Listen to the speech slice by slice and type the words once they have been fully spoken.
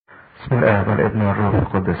الآب والابن والروح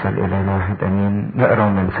القدس الإله الواحد أمين. نقرأ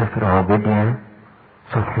من سفر عبودية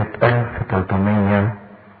صفحة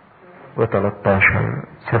 1313.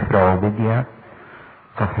 سفر عبودية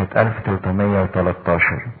صفحة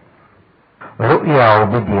 1313. رؤيا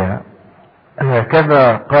عبودية.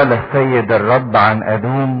 هكذا قال السيد الرب عن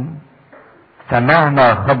أدوم: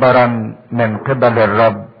 سمعنا خبرا من قبل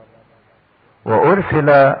الرب،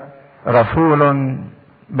 وأرسل رسول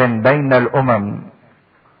من بين الأمم،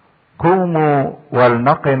 قوموا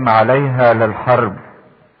ولنقم عليها للحرب،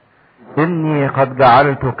 إني قد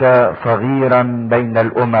جعلتك صغيرا بين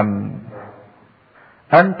الأمم.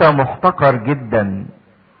 أنت محتقر جدا،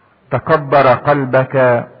 تكبر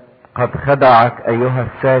قلبك، قد خدعك أيها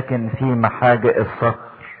الساكن في محاجئ الصخر.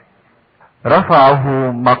 رفعه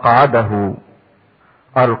مقعده،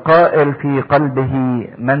 القائل في قلبه: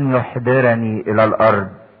 من يحضرني إلى الأرض؟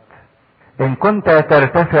 إن كنت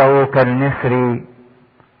ترتفع كالنسر،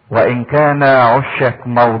 وإن كان عشك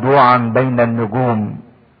موضوعا بين النجوم،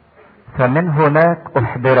 فمن هناك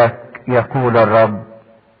أحضرك، يقول الرب.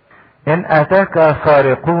 إن أتاك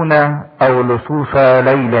سارقون أو لصوص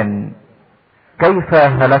ليل، كيف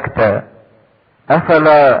هلكت؟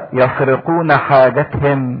 أفلا يسرقون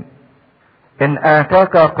حاجتهم؟ إن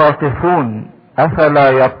آتاك قاطفون، أفلا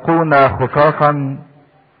يبقون خصاصا؟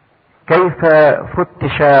 كيف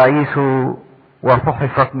فتش عيسو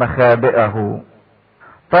وفحصت مخابئه؟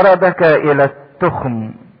 طردك إلى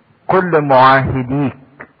التخم كل معاهديك،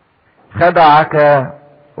 خدعك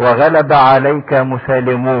وغلب عليك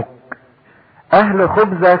مسالموك. أهل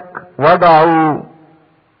خبزك وضعوا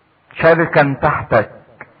شركا تحتك،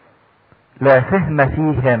 لا فهم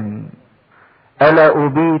فيهم. ألا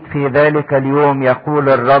أبيد في ذلك اليوم، يقول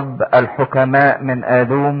الرب، الحكماء من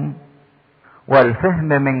آدوم والفهم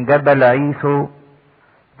من جبل عيسو،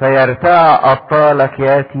 فيرتاع أبطالك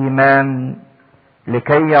يا تيمان،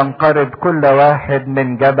 لكي ينقرض كل واحد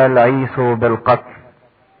من جبل عيسو بالقتل.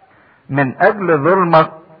 من أجل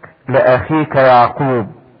ظلمك لأخيك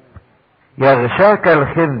يعقوب يغشاك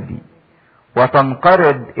الخزي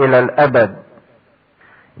وتنقرض إلى الأبد.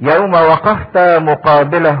 يوم وقفت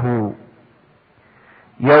مقابله،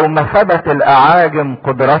 يوم ثبت الأعاجم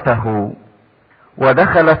قدرته،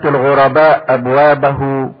 ودخلت الغرباء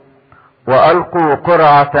أبوابه، وألقوا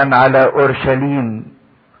قرعة على أورشليم.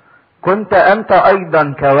 كنت أنت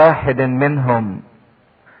أيضا كواحد منهم،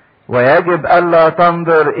 ويجب ألا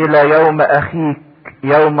تنظر إلى يوم أخيك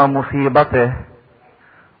يوم مصيبته،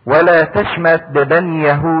 ولا تشمت ببني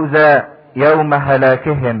يهوذا يوم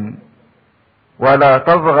هلاكهم، ولا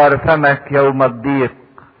تصغر فمك يوم الضيق،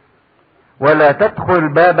 ولا تدخل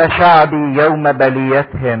باب شعبي يوم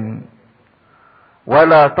بليتهم،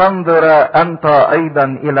 ولا تنظر أنت أيضا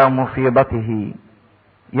إلى مصيبته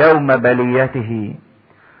يوم بليته،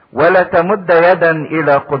 ولا تمد يدا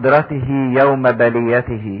إلى قدرته يوم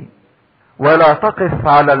بليته، ولا تقف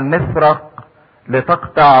على المفرق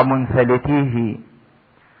لتقطع منفلتيه،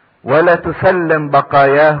 ولا تسلم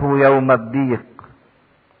بقاياه يوم الضيق.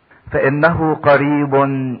 فإنه قريب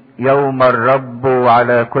يوم الرب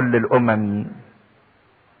على كل الأمم،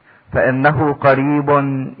 فإنه قريب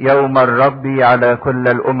يوم الرب على كل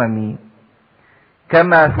الأمم.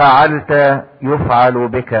 كما فعلت يفعل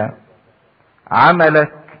بك،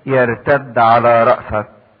 عملك يرتد على رأسك.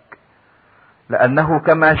 لأنه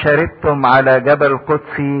كما شربتم على جبل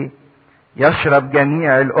قدسي، يشرب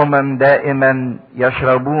جميع الأمم دائما،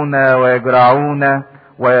 يشربون ويجرعون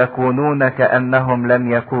ويكونون كأنهم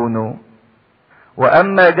لم يكونوا.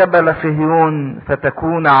 وأما جبل صهيون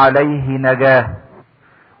فتكون عليه نجاة،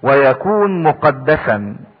 ويكون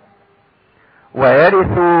مقدسا،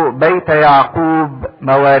 ويرث بيت يعقوب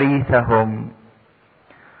مواريثهم.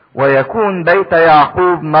 ويكون بيت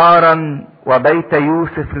يعقوب نارا، وبيت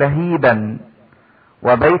يوسف لهيبا،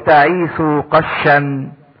 وبيت عيسو قشا،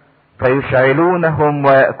 فيشعلونهم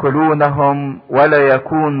ويأكلونهم، ولا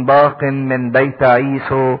يكون باق من بيت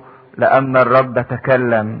عيسو، لأن الرب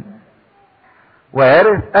تكلم.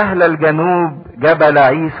 ويرث أهل الجنوب جبل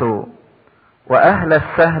عيسو، وأهل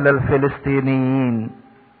السهل الفلسطينيين،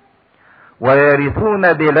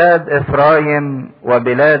 ويرثون بلاد إفرايم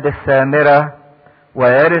وبلاد السامرة،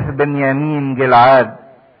 ويرث بنيامين جلعاد.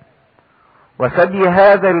 وسبي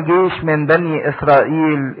هذا الجيش من بني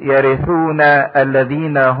إسرائيل يرثون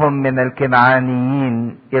الذين هم من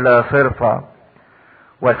الكنعانيين إلى صرفة.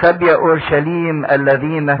 وسبي أورشليم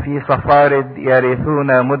الذين في صفارد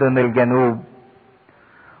يرثون مدن الجنوب.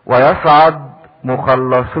 ويصعد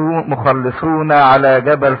مخلصون على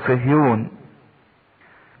جبل صهيون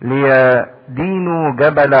ليدينوا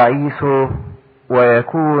جبل عيسو،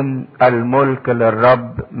 ويكون الملك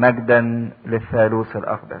للرب، مجدا للثالوث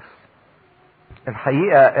الأقدس.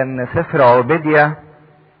 الحقيقة ان سفر عبيدية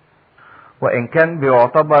وان كان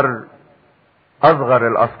بيعتبر اصغر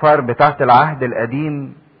الاسفار بتاعت العهد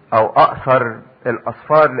القديم او اقصر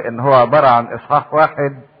الاسفار لان هو عبارة عن اصحاح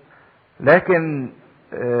واحد، لكن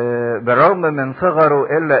بالرغم من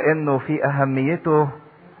صغره الا انه في اهميته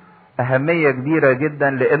اهمية كبيرة جدا،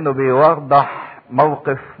 لانه بيوضح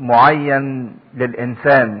موقف معين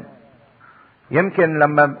للانسان. يمكن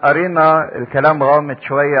لما قرينا الكلام غامض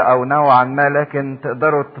شوية او نوعا ما، لكن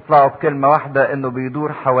تقدروا تطلعوا بكلمة واحدة انه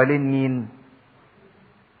بيدور حوالين مين؟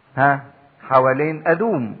 حوالين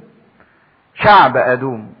ادوم، شعب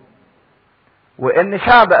ادوم. وان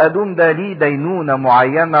شعب ادوم ده ليه دينونة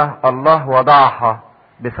معينة الله وضعها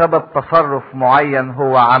بسبب تصرف معين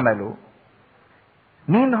هو عمله.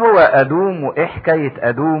 مين هو ادوم وايه حكاية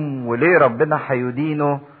ادوم وليه ربنا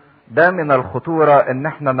هيدينه؟ ده من الخطورة ان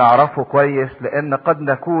احنا نعرفه كويس، لان قد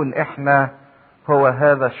نكون احنا هو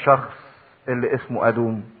هذا الشخص اللي اسمه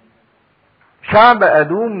ادوم. شعب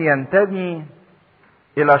ادوم ينتمي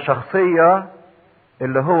الى شخصية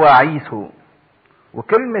اللي هو عيسو،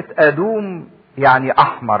 وكلمة ادوم يعني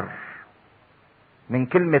احمر، من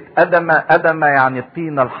كلمة ادم يعني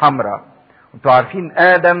الطينة الحمراء. انتوا عارفين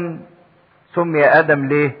ادم سمي ادم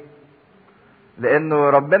ليه؟ لانه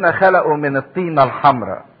ربنا خلقه من الطينة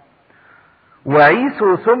الحمراء.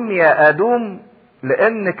 وعيسو سمي ادوم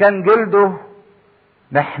لان كان جلده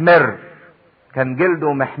محمر، كان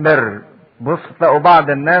جلده محمر. بص تلاقوا بعض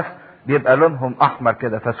الناس بيبقى لونهم احمر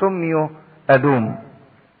كده، فسميوا ادوم.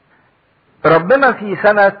 ربنا في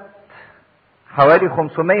سنة حوالي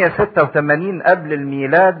 586 قبل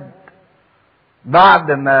الميلاد،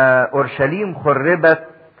 بعد ما اورشليم خربت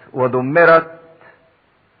ودمرت،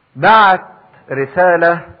 بعت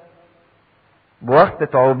رسالة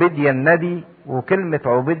بواسطة عبيدية النبي. وكلمة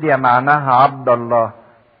عبيدية معناها عبد الله،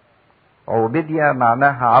 عبيدية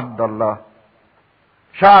معناها عبد الله.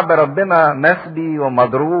 شعب ربنا مسبي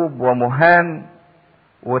ومضروب ومهان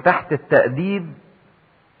وتحت التأديب،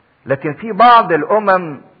 لكن في بعض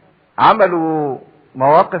الامم عملوا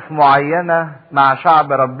مواقف معينة مع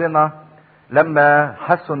شعب ربنا لما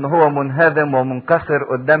حسوا ان هو منهزم ومنكسر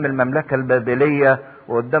قدام المملكة البابلية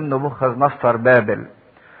وقدام نبوخذ نصر بابل.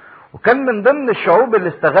 وكان من ضمن الشعوب اللي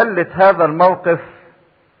استغلت هذا الموقف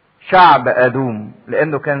شعب ادوم،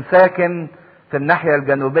 لانه كان ساكن في الناحية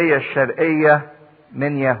الجنوبية الشرقية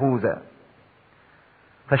من يهوذا.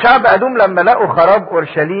 فشعب ادوم لما لقوا خراب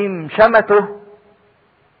اورشليم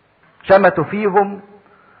شمتوا فيهم،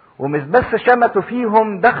 ومش بس شمتوا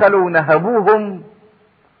فيهم، دخلوا ونهبوهم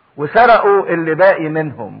وسرقوا اللي باقي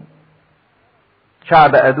منهم.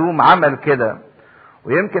 شعب ادوم عمل كده.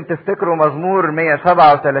 ويمكن تفتكروا مزمور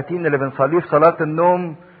 137 اللي بنصليه في صلاة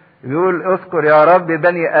النوم، بيقول اذكر يا رب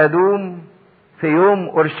بني ادوم في يوم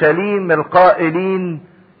اورشليم القائلين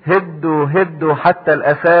هدوا هدوا حتى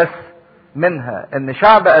الاساس منها. ان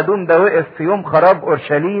شعب ادوم ده وقف في يوم خراب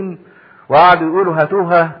اورشليم وقعدوا يقولوا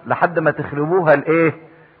هاتوها لحد ما تخربوها الايه؟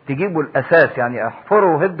 تجيبوا الاساس، يعني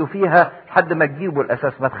احفروا وهدوا فيها لحد ما تجيبوا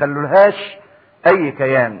الاساس، ما تخلولهاش اي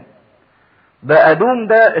كيان. ده ادوم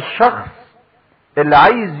ده الشخص اللي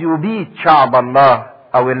عايز يبيد شعب الله،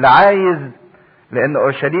 او اللي عايز، لان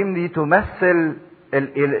اورشليم دي تمثل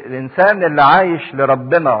الانسان اللي عايش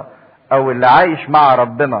لربنا او اللي عايش مع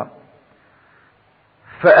ربنا.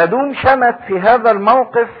 فادوم شمت في هذا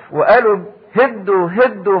الموقف وقالوا هدوا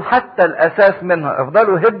هدوا حتى الاساس منها،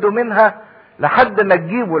 افضلوا هدوا منها لحد ما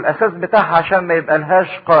تجيبوا الاساس بتاعها عشان ما يبقى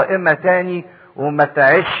لهاش قائمة تاني وما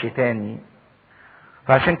تعيش تاني.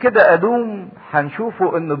 فعشان كده ادوم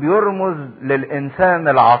هنشوفه انه بيرمز للانسان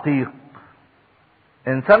العتيق.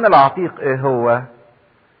 الانسان العتيق ايه هو؟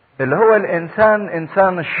 اللي هو الانسان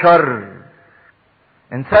انسان الشر،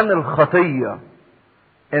 انسان الخطية،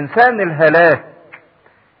 انسان الهلاك،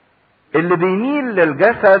 اللي بيميل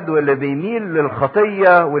للجسد واللي بيميل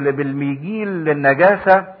للخطية واللي بيميل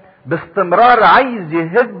للنجاسة باستمرار، عايز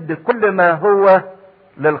يهد كل ما هو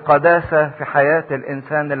للقداسة في حياة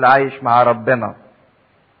الانسان اللي عايش مع ربنا.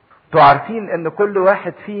 انتوا عارفين ان كل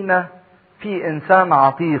واحد فينا في انسان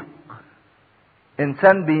عتيق،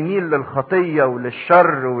 انسان بيميل للخطية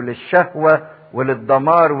وللشر وللشهوة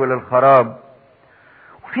وللدمار وللخراب.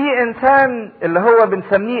 وفي انسان اللي هو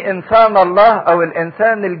بنسميه انسان الله او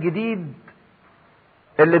الانسان الجديد،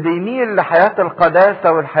 اللي بيميل لحياة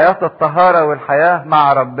القداسة والحياة الطهارة والحياة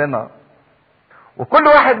مع ربنا. وكل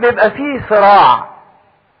واحد بيبقى فيه صراع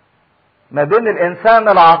ما بين الانسان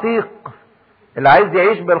العتيق اللي عايز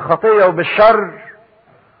يعيش بالخطية وبالشر،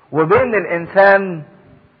 وبين الانسان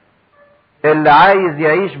اللي عايز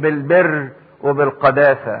يعيش بالبر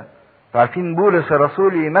وبالقداسة. عارفين بولس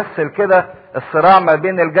الرسول يمثل كده الصراع ما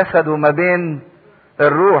بين الجسد وما بين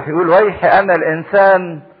الروح، يقول ويحي انا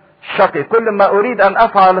الانسان الشقي، كل ما اريد ان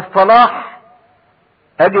افعل الصلاح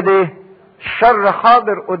اجد ايه؟ الشر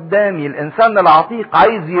حاضر قدامي. الانسان العتيق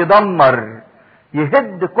عايز يدمر،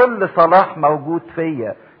 يهد كل صلاح موجود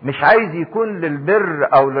فيا، مش عايز يكون للبر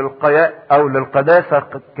او للقداسة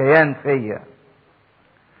كيان فيا.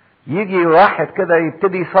 يجي واحد كده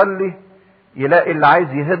يبتدي يصلي، يلاقي اللي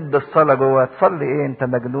عايز يهد الصلاة جوه. تصلي ايه انت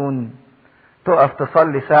مجنون؟ تقف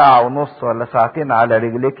تصلي ساعة ونص ولا ساعتين على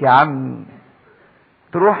رجليك يا عم.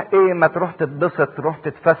 تروح ايه؟ ما تروح تتبسط، تروح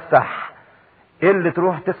تتفسح. ايه اللي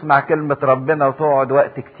تروح تسمع كلمة ربنا وتقعد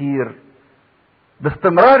وقت كتير؟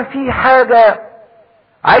 باستمرار في حاجة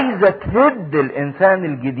عايزة تهد الانسان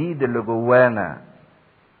الجديد اللي جوانا،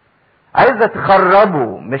 عايزة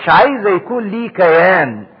تخربه، مش عايزة يكون ليه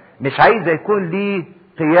كيان، مش عايزة يكون ليه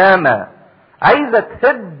قيامة، عايزة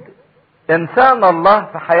تهد انسان الله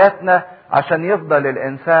في حياتنا عشان يفضل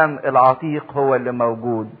الانسان العتيق هو اللي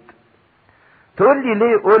موجود. تقول لي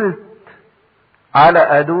ليه قلت على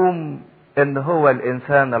ادوم ان هو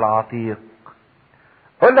الانسان العتيق؟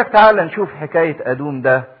 اقول لك تعال نشوف حكاية ادوم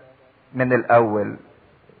ده من الاول.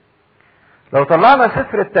 لو طلعنا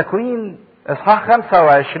سفر التكوين اصحاح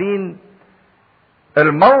 25،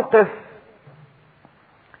 الموقف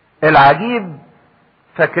العجيب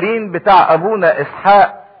فاكرين بتاع ابونا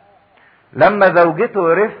اسحاق لما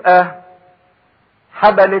زوجته رفقة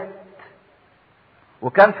حبلت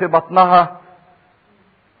وكان في بطنها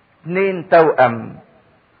 2 توأم.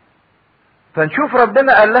 فنشوف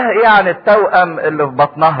ربنا قال لها ايه عن التوأم اللي في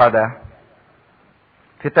بطنها ده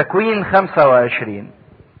في تكوين 25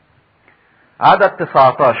 عدد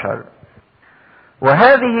 19.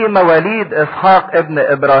 وهذه مواليد اسحاق ابن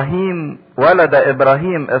ابراهيم، ولد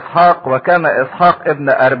ابراهيم اسحاق، وكان اسحاق ابن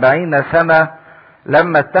 40 سنة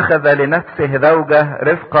لما اتخذ لنفسه زوجة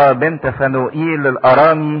رفقة بنت فنوئيل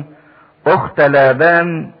الارامي اخت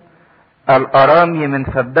لابان الارامي من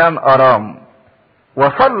فدان ارام.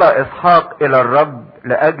 وصلى اسحاق الى الرب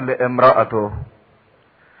لاجل امرأته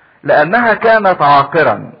لانها كانت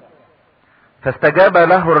عاقرا، فاستجاب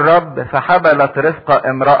له الرب فحبلت رفقة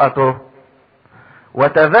امرأته،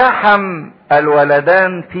 وتزاحم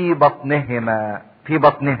الولدان في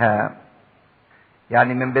بطنها.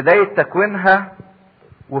 يعني من بداية تكوينها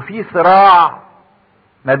وفي صراع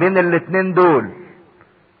ما بين الاتنين دول.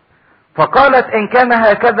 فقالت ان كان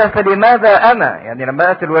هكذا فلماذا انا؟ يعني لما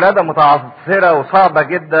لقت الولادة متعثرة وصعبة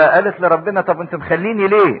جدا قالت لربنا طب انت مخليني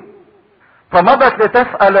ليه؟ فمضت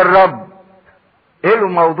لتسأل الرب ايه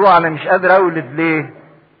الموضوع، انا مش قادر اولد ليه؟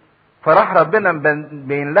 فراح ربنا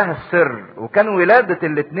بين لها السر، وكان ولادة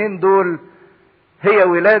الاتنين دول هي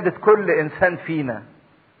ولادة كل انسان فينا،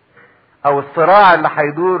 او الصراع اللي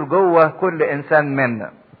هيدور جوه كل انسان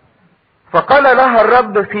منا. فقال لها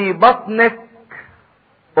الرب في بطنك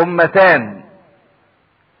امتان.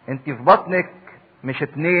 انت في بطنك مش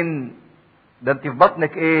 2، ده انت في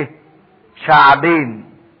بطنك ايه؟ شعبين.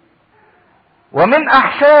 ومن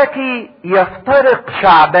احشاك يفترق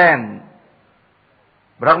شعبان.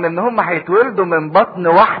 برغم ان هم هيتولدوا من بطن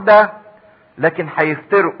واحدة لكن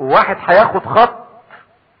هيفترقوا، واحد هياخد خط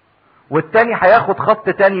والتاني هياخد خط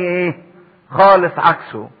تاني ايه خالص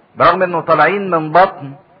عكسه، برغم انه طالعين من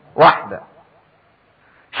بطن واحدة.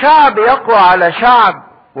 شعب يقوى على شعب،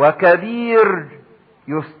 وكبير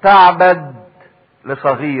يستعبد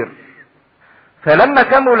لصغير. فلما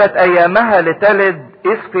كملت ايامها لتلد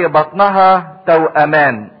اذ في بطنها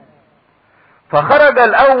توأمان، فخرج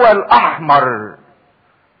الاول احمر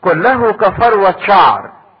كله كفروة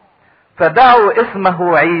شعر، فدعوا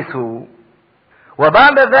اسمه عيسو.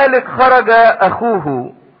 وبعد ذلك خرج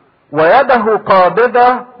اخوه ويده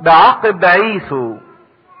قابضة بعقب عيسو،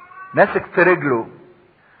 ماسك في رجله،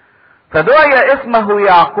 فدعي اسمه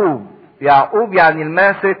يعقوب. يعقوب يعني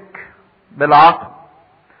الماسك بالعقب.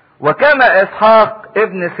 وكان اسحاق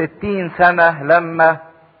ابن 60 سنة لما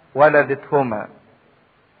ولدتهما.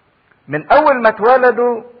 من اول ما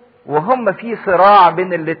اتولدوا وهم في صراع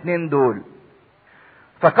بين الاتنين دول.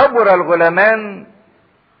 فكبر الغلامان،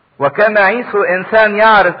 وكان عيسو انسان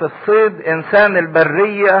يعرف الصيد، انسان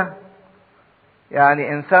البرية،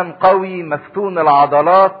 يعني انسان قوي مفتون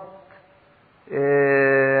العضلات،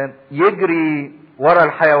 يجري ورا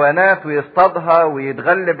الحيوانات ويصطادها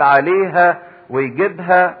ويتغلب عليها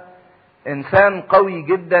ويجيبها. انسان قوي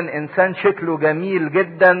جدا، انسان شكله جميل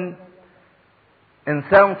جدا،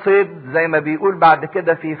 انسان صيد زي ما بيقول بعد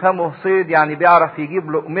كده في فمه صيد، يعني بيعرف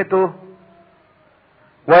يجيب لقمته.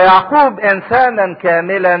 ويعقوب انسانا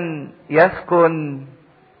كاملا يسكن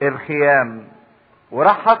الخيام.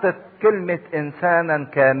 وراح حاطط كلمة انسانا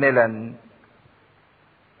كاملا.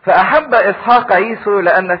 فأحب إسحاق عيسو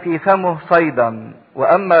لأن في فمه صيدا،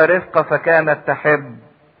 وأما رفقة فكانت تحب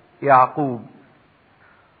يعقوب.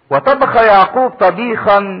 وطبخ يعقوب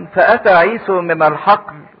طبيخا، فأتى عيسو من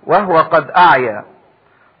الحقل وهو قد أعيا،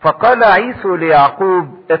 فقال عيسو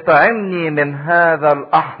ليعقوب اطعمني من هذا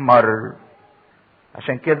الأحمر.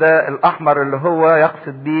 عشان كده الأحمر اللي هو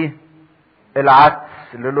يقصد به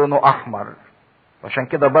العدس اللي لونه أحمر، وعشان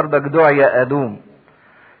كده برضك دعي أدوم،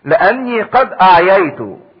 لأني قد أعييت،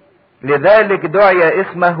 لذلك دعي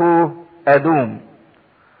اسمه أدوم.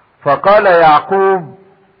 فقال يعقوب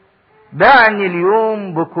دعني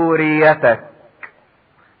اليوم بكوريتك.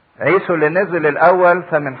 عيسو اللي نزل الأول،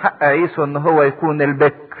 فمن حق عيسو ان هو يكون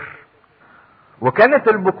البكر. وكانت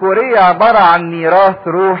البكورية عبارة عن ميراث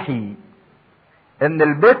روحي، ان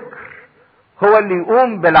البكر هو اللي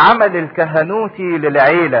يقوم بالعمل الكهنوتي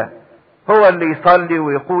للعيلة، هو اللي يصلي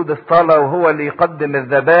ويقود الصلاة، وهو اللي يقدم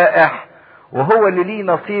الذبائح، وهو اللي ليه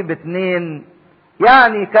نصيب 2.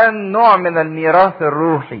 يعني كان نوع من الميراث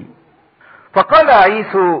الروحي. فقال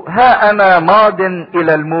عيسو ها أنا ماض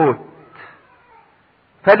إلى الموت،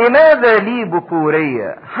 فلماذا لي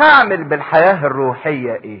بكورية؟ هعمل بالحياة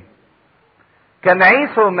الروحية ايه؟ كان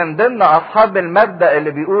عيسو من ضمن أصحاب المبدأ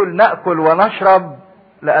اللي بيقول نأكل ونشرب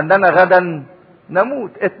لأننا غدا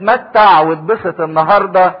نموت. اتمتع واتبسط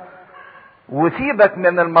النهاردة، وسيبك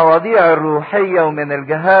من المواضيع الروحية ومن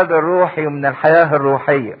الجهاد الروحي ومن الحياة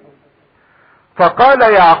الروحية.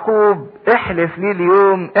 فقال يعقوب احلف لي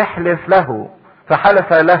اليوم، احلف له.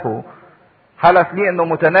 فحلف له، حلف لي انه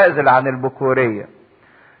متنازل عن البكورية.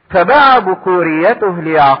 فباع بكوريته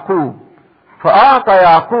ليعقوب، فأعطى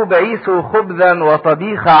يعقوب عيسو خبزا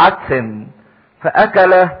وطبيخ عدس،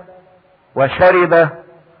 فأكل وشرب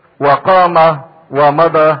وقام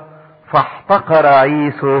ومضى، فاحتقر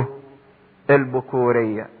عيسو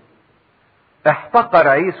البكورية. احتقر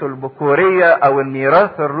عيسو البكورية او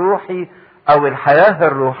الميراث الروحي او الحياة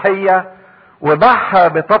الروحية، وباعها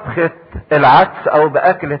بطبخة العدس او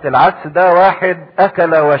باكلة العدس. ده واحد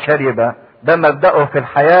اكل وشرب، ده مبدأه في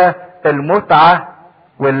الحياة المتعة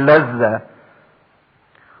واللذة.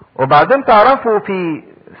 وبعدين تعرفوا في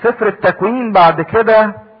سفر التكوين بعد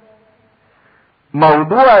كده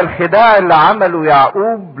موضوع الخداع اللي عمله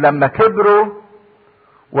يعقوب لما كبروا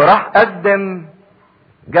وراح قدم،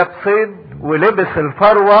 جاب صيد ولبس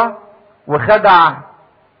الفروة وخدع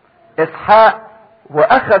اسحاق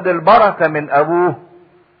واخد البركة من ابوه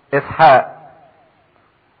اسحاق.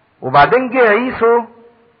 وبعدين جه عيسو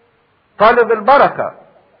طالب البركة،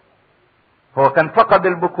 هو كان فقد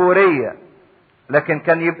البكورية لكن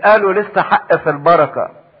كان يبقى له لسه حق في البركة.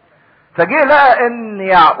 فجه لقى ان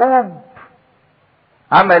يعقوب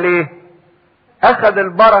عمل ايه؟ اخد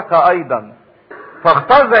البركة ايضا.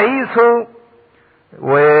 فاغتاظ عيسو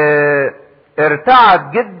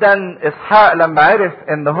وارتعد جدا اسحاق لما عرف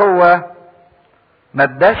ان هو ما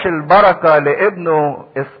اداش البركة لابنه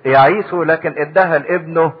عيسو لكن اداها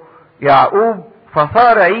لابنه يعقوب.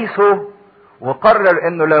 فصار عيسو وقرر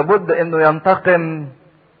انه لابد انه ينتقم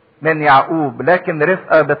من يعقوب، لكن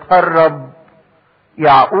رفقة بتهرب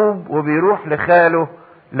يعقوب وبيروح لخاله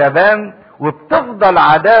لبان، وبتفضل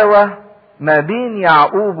عداوة ما بين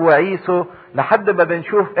يعقوب وعيسو لحد ما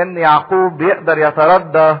بنشوف ان يعقوب بيقدر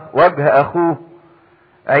يتردى وجه اخوه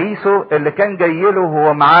عيسو اللي كان جاي له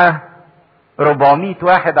هو معاه 400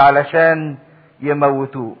 واحد علشان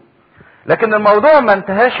يموتوه. لكن الموضوع ما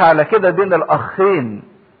انتهاش على كده بين الاخين،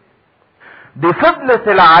 دي فضلت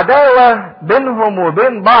العداوة بينهم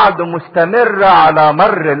وبين بعض مستمرة على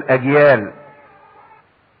مر الاجيال.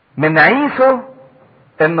 من عيسو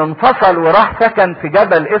انه انفصل وراح سكن في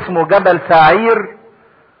جبل اسمه جبل سعير،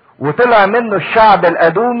 وطلع منه الشعب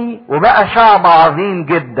الادومي وبقى شعب عظيم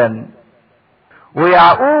جدا.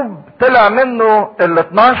 ويعقوب طلع منه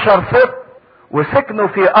ال12 سبط وسكنوا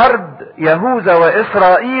في ارض يهوذا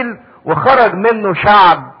واسرائيل، وخرج منه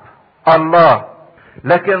شعب الله.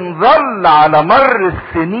 لكن ظل على مر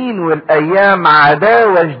السنين والايام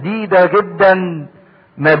عداوة شديدة جدا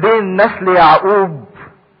ما بين نسل يعقوب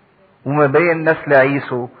وما بين نسل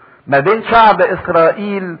عيسو، ما بين شعب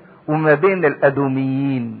اسرائيل وما بين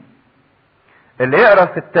الادوميين. اللي يقرأ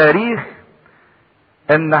في التاريخ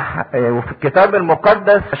ان وفي الكتاب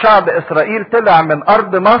المقدس شعب اسرائيل طلع من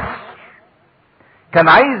ارض مصر، كان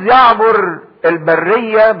عايز يعبر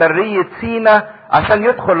البرية، برية سينا، عشان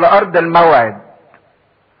يدخل لارض الموعد.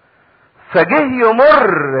 فجه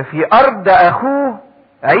يمر في ارض اخوه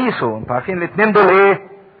عيسو. انتوا عارفين الاتنين دول ايه؟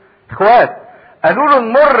 اخوات. قالوا له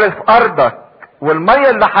نمر في ارضك، والمية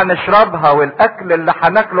اللي هنشربها والاكل اللي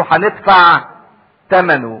هناكله هندفع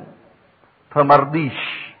ثمنه. فمرضيش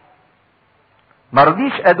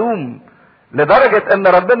ادوم، لدرجة ان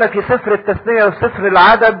ربنا في سفر التثنية وسفر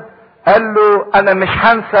العدد قال له انا مش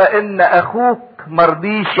هنسى ان اخوك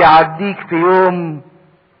مرضيش يعديك في يوم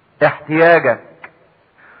احتياجك.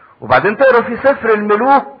 وبعدين تقرأ في سفر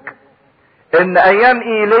الملوك ان ايام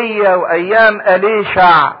ايليا وايام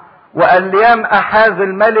اليشع وايام احاز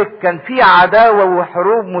الملك كان في عداوة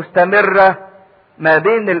وحروب مستمرة ما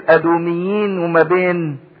بين الادوميين وما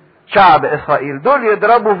بين شعب اسرائيل، دول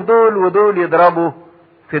يضربوا في دول ودول يضربوا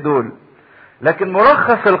في دول. لكن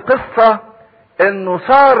ملخص القصة انه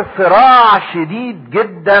صار صراع شديد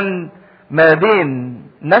جدا ما بين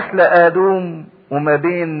نسل ادوم وما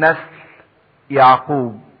بين نسل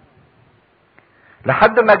يعقوب،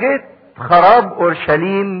 لحد ما جيت خراب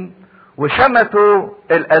اورشليم وشمتوا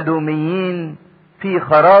الادوميين في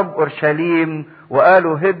خراب اورشليم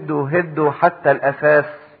وقالوا هدوا هدوا حتى الاساس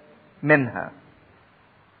منها.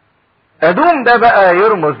 ادوم ده بقى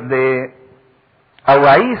يرمز او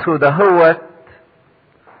عيسو دهوت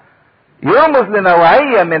يرمز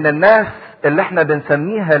لنوعية من الناس اللي احنا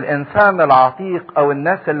بنسميها الانسان العتيق، او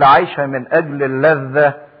الناس اللي عايشة من اجل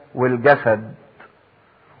اللذة والجسد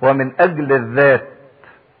ومن اجل الذات،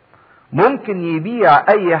 ممكن يبيع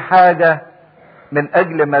اي حاجة من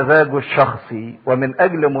اجل مزاجه الشخصي ومن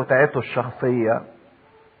اجل متعته الشخصية.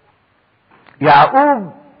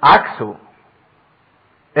 يعقوب عكسه،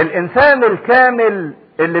 الانسان الكامل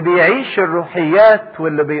اللي بيعيش الروحيات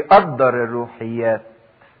واللي بيقدر الروحيات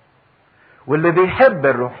واللي بيحب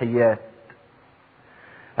الروحيات.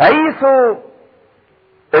 عيسو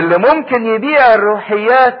اللي ممكن يبيع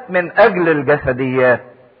الروحيات من اجل الجسديات.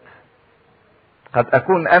 قد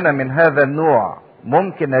اكون انا من هذا النوع،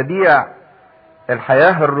 ممكن ابيع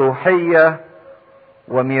الحياة الروحية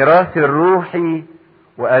وميراثي الروحي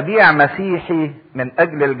وابيع مسيحي من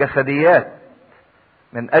اجل الجسديات،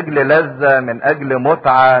 من اجل لذة، من اجل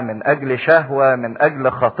متعة، من اجل شهوة، من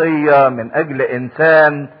اجل خطية، من اجل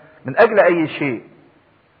انسان، من اجل اي شيء.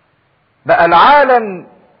 بقى العالم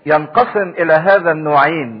ينقسم الى هذا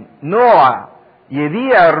النوعين، نوع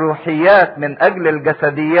يبيع الروحيات من اجل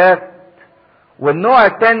الجسديات، والنوع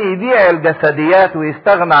الثاني يبيع الجسديات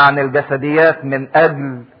ويستغنى عن الجسديات من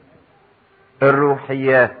اجل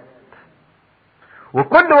الروحيات.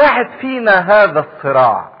 وكل واحد فينا هذا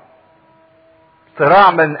الصراع،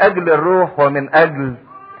 صراع من اجل الروح ومن اجل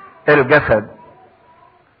الجسد.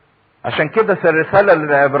 عشان كده في الرسالة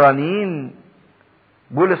للعبرانيين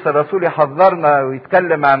بولس الرسول يحذرنا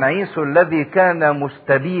ويتكلم عن عيسو الذي كان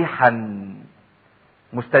مستبيحا.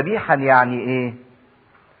 مستبيحا يعني ايه؟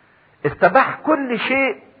 استباح كل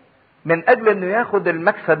شيء من اجل انه ياخد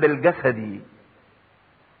المكسب الجسدي،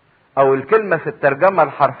 او الكلمة في الترجمة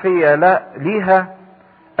الحرفية لا ليها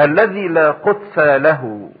الذي لا قدس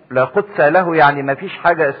له. لا قدس له يعني ما فيش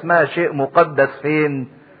حاجة اسمها شيء مقدس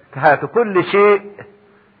فين في حياته، كل شيء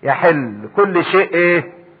يحل، كل شيء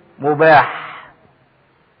ايه؟ مباح.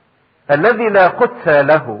 الذي لا قدس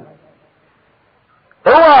له.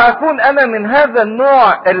 اوعى اكون انا من هذا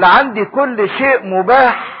النوع اللي عندي كل شيء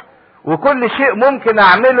مباح وكل شيء ممكن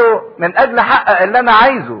اعمله من اجل احقق اللي انا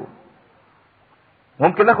عايزه.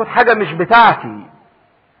 ممكن اخد حاجة مش بتاعتي،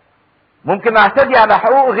 ممكن اعتدي على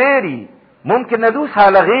حقوق غيري، ممكن ادوس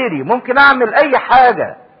على غيري، ممكن اعمل اي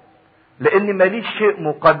حاجة لاني ماليش شيء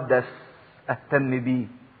مقدس اهتم بيه.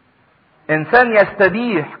 انسان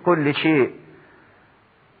يستبيح كل شيء،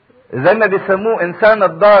 زي ما بيسموه انسان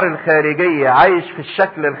الدار الخارجية، عايش في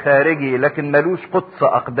الشكل الخارجي لكن ملوش قدس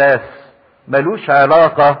اقداس، ملوش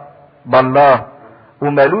علاقة بالله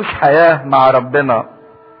وملوش حياة مع ربنا.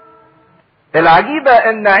 العجيبة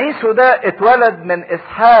ان عيسو ده اتولد من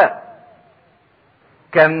اسحاق،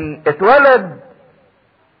 كان اتولد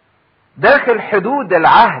داخل حدود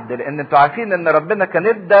العهد، لان انتوا عارفين ان ربنا كان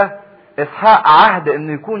ادى اسحاق عهد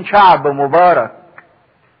انه يكون شعب مبارك.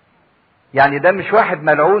 يعني ده مش واحد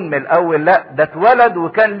ملعون من الاول، لا ده اتولد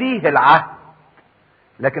وكان ليه العهد،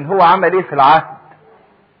 لكن هو عمل ايه في العهد؟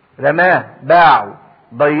 رماه، باعه،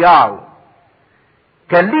 ضيعه.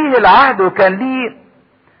 كان ليه العهد وكان ليه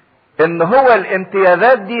ان هو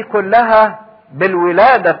الامتيازات دي كلها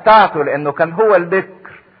بالولادة بتاعته، لانه كان هو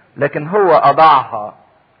البكر، لكن هو اضاعها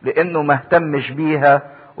لانه ما اهتمش بيها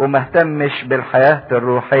وما اهتمش بالحياة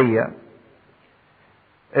الروحية.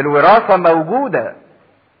 الوراثة موجودة،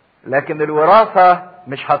 لكن الوراثة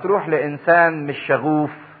مش هتروح لانسان مش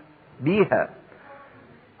شغوف بيها.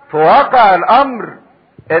 في واقع الامر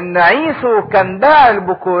ان عيسو كان باع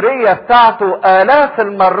البكورية بتاعته الاف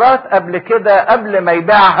المرات قبل كده، قبل ما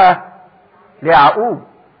يبيعها ليعقوب.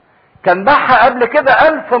 كان باعها قبل كده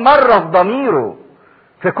 1000 مرة في ضميره،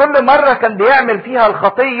 في كل مرة كان بيعمل فيها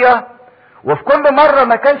الخطية، وفي كل مرة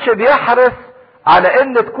ما كانش بيحرص على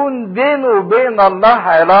ان تكون بينه وبين الله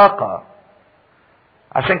علاقة،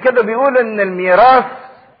 عشان كده بيقول ان الميراث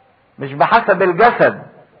مش بحسب الجسد،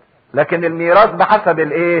 لكن الميراث بحسب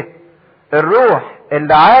الايه؟ الروح.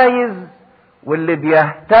 اللي عايز واللي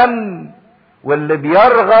بيهتم واللي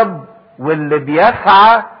بيرغب واللي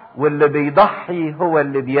بيسعى واللي بيضحي هو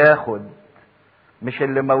اللي بياخد، مش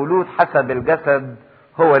اللي مولود حسب الجسد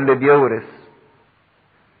هو اللي بيورث.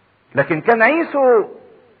 لكن كان عيسو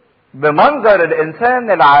بمنظر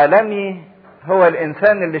الانسان العالمي هو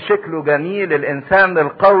الانسان اللي شكله جميل، الانسان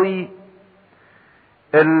القوي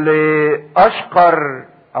اللي اشقر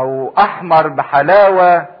او احمر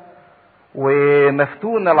بحلاوة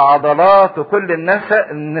ومفتون العضلات، وكل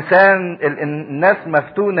الناس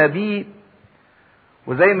مفتونة بيه.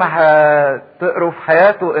 وزي ما هتقروا في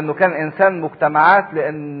حياته انه كان انسان مجتمعات،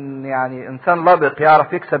 لان يعني انسان لبق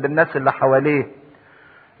يعرف يكسب الناس اللي حواليه،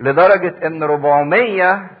 لدرجة ان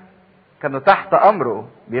 400 كانوا تحت امره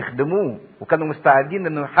بيخدموه وكانوا مستعدين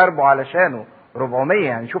انه يحاربوا علشانه. 400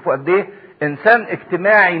 يعني شوفوا قد ايه انسان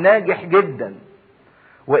اجتماعي ناجح جدا،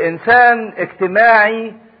 وانسان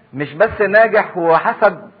اجتماعي مش بس ناجح هو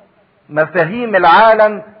حسب مفاهيم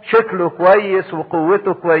العالم، شكله كويس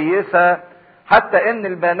وقوته كويسة، حتى ان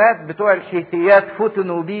البنات بتوع الحيثيات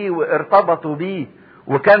فتنوا بيه وارتبطوا بيه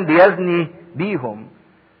وكان بيزني بيهم.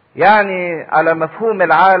 يعني على مفهوم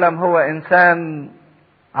العالم هو انسان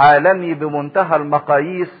عالمي بمنتهى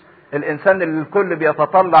المقاييس، الانسان اللي الكل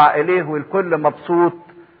بيتطلع اليه والكل مبسوط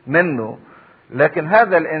منه. لكن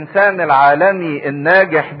هذا الانسان العالمي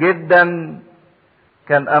الناجح جدا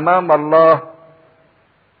كان امام الله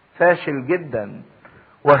فاشل جدا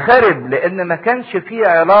وخرب، لان ما كانش فيه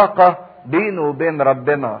علاقة بينه وبين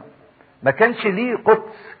ربنا، ما كانش ليه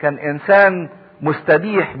قدس، كان انسان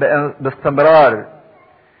مستبيح باستمرار،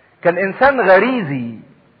 كان انسان غريزي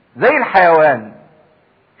زي الحيوان،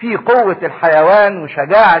 في قوة الحيوان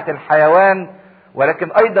وشجاعة الحيوان،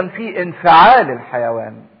 ولكن ايضا في انفعال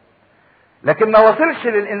الحيوان، لكن ما وصلش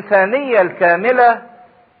للانسانية الكاملة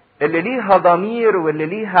اللي ليها ضمير واللي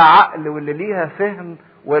ليها عقل واللي ليها فهم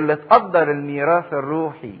واللي تقدر الميراث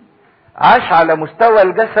الروحي. عاش على مستوى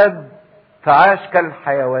الجسد فعاش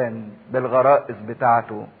كالحيوان بالغرائز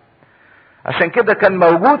بتاعته. عشان كده كان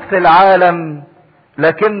موجود في العالم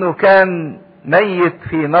لكنه كان ميت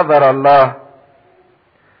في نظر الله.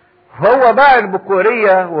 هو باع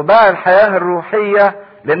البكورية وباع الحياة الروحية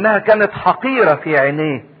لانها كانت حقيرة في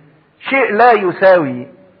عينيه، شيء لا يساوي.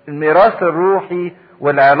 الميراث الروحي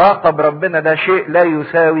والعلاقة بربنا ده شيء لا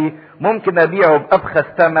يساوي، ممكن ابيعه بأبخس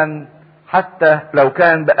ثمن حتى لو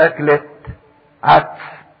كان بأكلة عدس.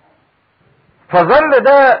 فظل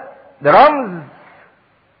ده رمز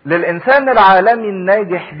للإنسان العالمي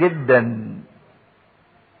الناجح جدا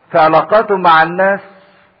في علاقاته مع الناس،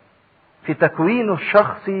 في تكوينه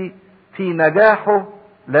الشخصي، في نجاحه،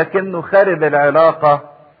 لكنه خارب العلاقة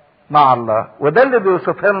مع الله. وده اللي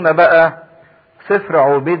بيوصفه لنا بقى سفر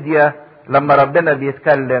عوبدية لما ربنا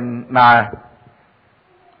بيتكلم معاه.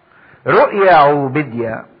 رؤيا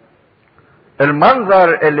عوبدية،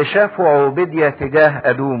 المنظر اللي شافه عوبدية تجاه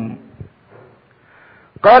أدوم.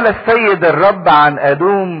 قال السيد الرب عن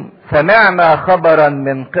أدوم: سمعنا خبرا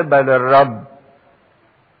من قبل الرب.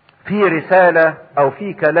 في رسالة او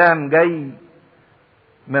في كلام جاي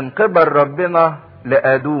من قبل ربنا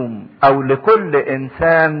لأدوم او لكل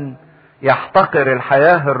انسان يحتقر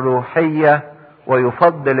الحياة الروحية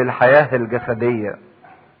ويفضل الحياة الجسدية.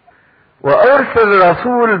 وارسل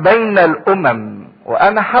رسول بين الامم،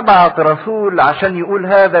 وانا هبعت رسول عشان يقول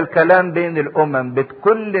هذا الكلام بين الامم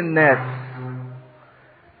بكل الناس،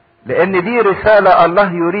 لان دي رسالة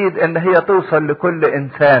الله يريد ان هي توصل لكل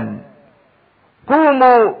انسان.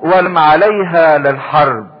 قوموا ولم عليها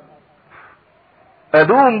للحرب.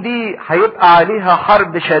 أدوم دي هيبقى عليها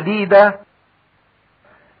حرب شديدة.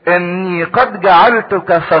 اني قد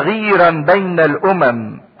جعلتك صغيرا بين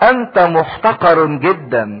الامم، انت محتقر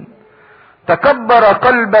جدا. تكبر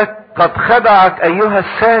قلبك، قد خدعك ايها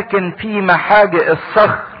الساكن في محاجئ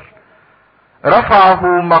الصخر. رفعه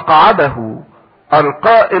مقعده،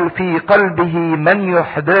 القائل في قلبه: من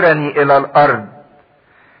يحضرني الى الارض.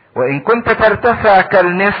 وان كنت ترتفع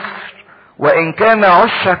كالنسر، وان كان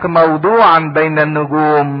عشك موضوعا بين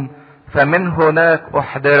النجوم، فمن هناك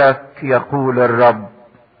احضرك، يقول الرب.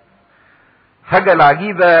 حاجة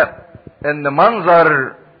العجيبة ان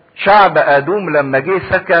منظر شعب ادوم لما جه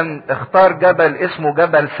سكن اختار جبل اسمه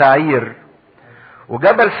جبل سعير،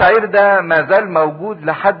 وجبل سعير ده ما زال موجود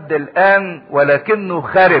لحد الان، ولكنه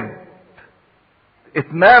خرب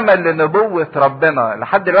اتماما لنبوة ربنا.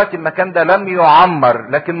 لحد دلوقتي المكان ده لم يعمر،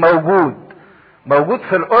 لكن موجود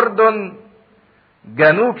في الاردن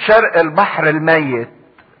جنوب شرق البحر الميت.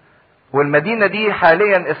 والمدينة دي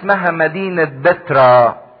حاليا اسمها مدينة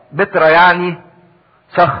بترا. بترا يعني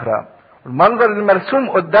صخرة. المنظر المرسوم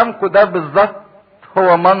قدامكم ده بالظبط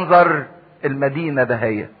هو منظر المدينة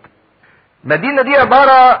دهيت. المدينة دي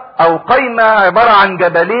قايمة عبارة عن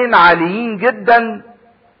جبلين عاليين جدا،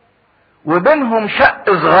 وبينهم شق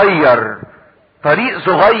صغير، طريق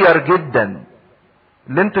صغير جدا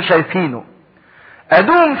اللي انتوا شايفينه.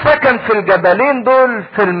 ادوم سكن في الجبلين دول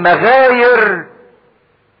في المغاير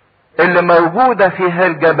اللي موجودة فيها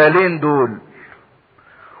الجبلين دول،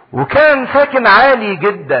 وكان ساكن عالي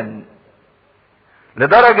جدا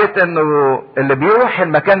لدرجة انه اللي بيروح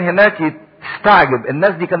المكان هناك تستعجب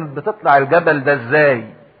الناس دي كانت بتطلع الجبل ده ازاي،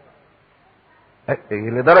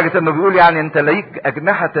 لدرجة انه بيقول يعني انت ليك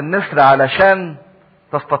اجنحة النسر علشان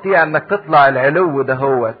تستطيع انك تطلع العلو ده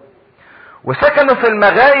هو. وسكنوا في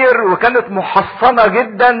المغاير وكانت محصنة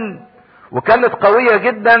جدا وكانت قوية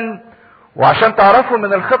جدا، وعشان تعرفوا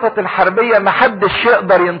من الخطط الحربية محدش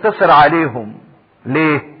يقدر ينتصر عليهم.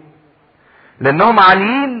 ليه؟ لانهم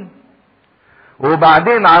عاليين،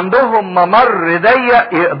 وبعدين عندهم ممر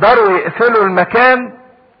ضيق يقدروا يقفلوا المكان.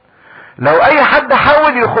 لو اي حد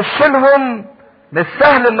حاول يخش لهم مش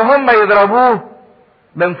سهل ان هم يضربوه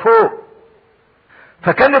من فوق.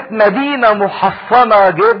 فكانت مدينة محصنة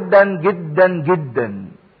جدا جدا جدا،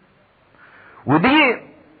 ودي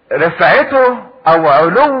رفعته او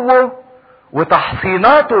علوه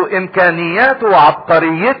وتحصيناته، امكانياته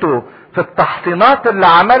وعبقريته في التحصينات اللي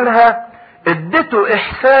عملها ادته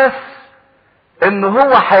احساس انه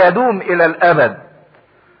هو هيدوم الى الابد.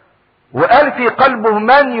 وقال في قلبه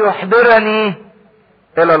من يحضرني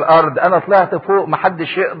الى الارض، انا طلعت فوق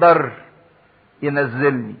محدش يقدر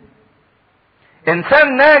ينزلني.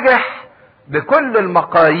 انسان ناجح بكل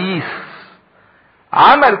المقاييس،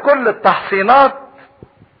 عمل كل التحصينات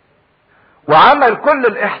وعمل كل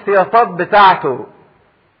الاحتياطات بتاعته،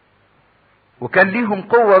 وكان ليهم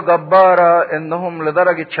قوة جبارة انهم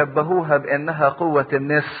لدرجة شبهوها بانها قوة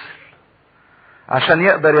النسر عشان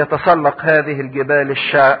يقدر يتسلق هذه الجبال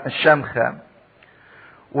الشامخة.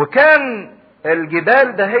 وكان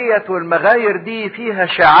الجبال دهيت والمغاير دي فيها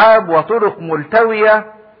شعاب وطرق ملتوية،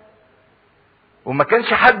 وما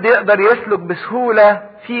كانش حد يقدر يسلك بسهولة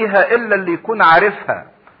فيها الا اللي يكون عارفها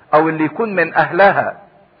او اللي يكون من اهلها.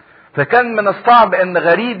 فكان من الصعب ان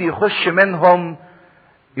غريب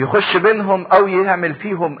يخش بينهم او يعمل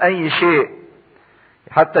فيهم اي شيء.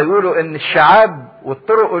 حتى يقولوا ان الشعاب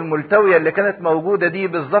والطرق الملتوية اللي كانت موجودة دي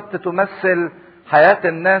بالظبط تمثل حياة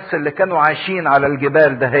الناس اللي كانوا عايشين على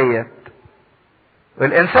الجبال دهيت.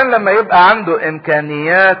 والانسان لما يبقى عنده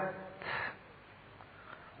امكانيات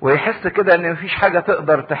ويحس كده ان مفيش حاجة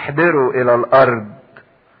تقدر تحضره الى الارض،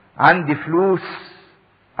 عندي فلوس،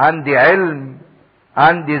 عندي علم،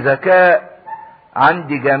 عندي ذكاء،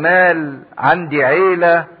 عندي جمال، عندي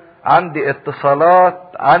عيلة، عندي اتصالات،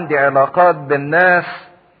 عندي علاقات بالناس،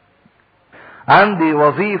 عندي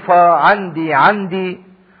وظيفة، عندي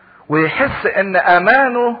ويحس ان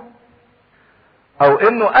امانه او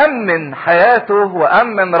انه امن حياته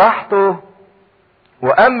وامن راحته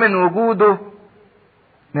وامن وجوده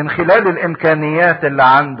من خلال الامكانيات اللي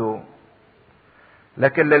عنده.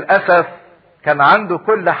 لكن للأسف كان عنده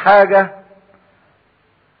كل حاجة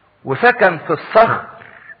وسكن في الصخر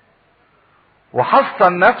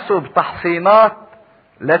وحصن نفسه بتحصينات،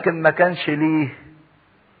 لكن ما كانش ليه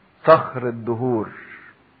صخر الدهور.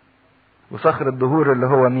 وصخر الدهور اللي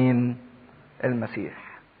هو مين؟ المسيح.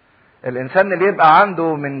 الانسان اللي يبقى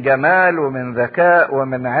عنده من جمال ومن ذكاء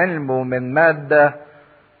ومن علم ومن مادة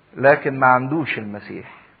لكن ما عندوش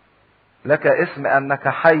المسيح. لك اسم انك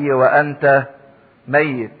حي وانت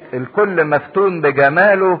ميت. الكل مفتون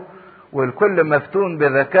بجماله والكل مفتون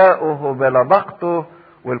بذكائه وبلبقته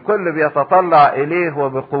والكل بيتطلع اليه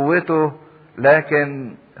وبقوته،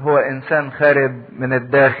 لكن هو انسان خارب من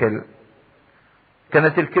الداخل.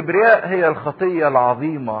 كانت الكبرياء هي الخطية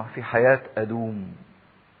العظيمة في حياة ادوم،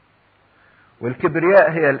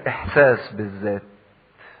 والكبرياء هي الاحساس بالذات.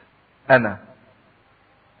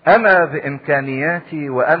 انا بامكانياتي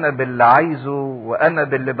وانا باللي عايزه وانا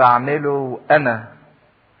باللي بعمله انا.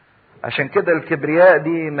 عشان كده الكبرياء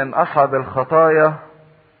دي من اصعب الخطايا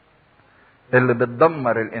اللي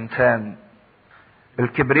بتدمر الانسان.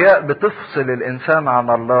 الكبرياء بتفصل الانسان عن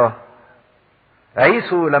الله.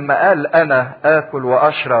 عيسو لما قال انا اكل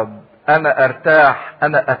واشرب، انا ارتاح،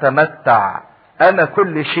 انا اتمتع، انا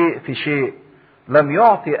كل شيء في شيء، لم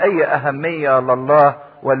يعطي اي اهمية لله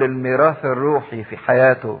وللميراث الروحي في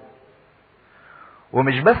حياته.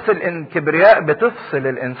 ومش بس الكبرياء بتفصل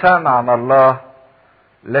الانسان عن الله،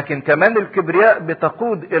 لكن كمان الكبرياء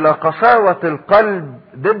بتقود الى قساوة القلب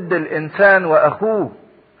ضد الانسان واخوه.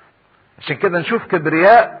 عشان كده نشوف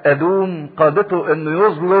كبرياء ادوم قادته انه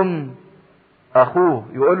يظلم اخوه،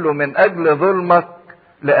 يقول له من اجل ظلمك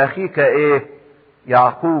لأخيك ايه؟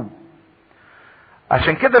 يعقوب.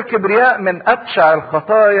 عشان كده الكبرياء من أبشع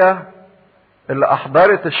الخطايا اللي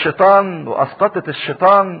أحضرت الشيطان وأسقطت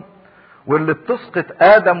الشيطان، واللي بتسقط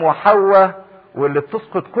آدم وحواء، واللي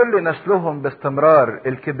بتسقط كل نسلهم باستمرار.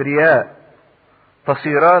 الكبرياء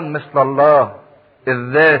تصيران مثل الله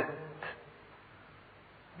الذات.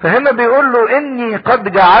 فهنا بيقول له إني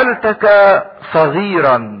قد جعلتك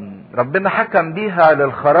صغيرا. ربنا حكم بيها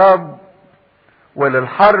للخراب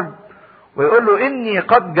وللحرب، ويقول له إني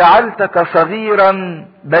قد جعلتك صغيرا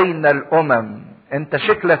بين الأمم. أنت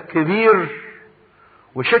شكلك كبير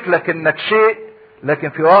وشكلك إنك شيء، لكن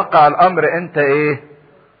في واقع الأمر أنت إيه؟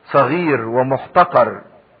 صغير ومحتقر.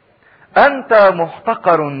 أنت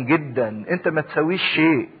محتقر جدا، أنت ما تسويش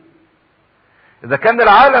شيء. إذا كان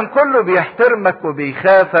العالم كله بيحترمك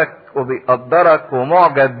وبيخافك وبيقدرك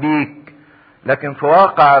ومعجب بيك، لكن في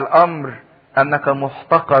واقع الأمر أنك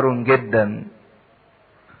محتقر جدا.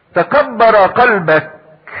 تكبر قلبك،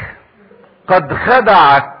 قد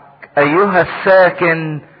خدعك أيها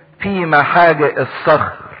الساكن في محاجئ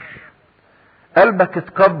الصخر. قلبك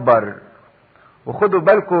اتكبر. وخدوا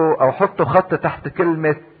بالكم او حطوا خط تحت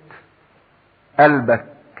كلمة قلبك،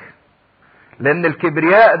 لان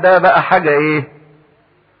الكبرياء ده بقى حاجة ايه؟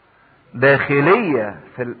 داخلية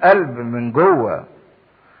في القلب من جوه.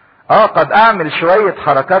 قد اعمل شوية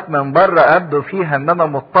حركات من بره ابدو فيها ان انا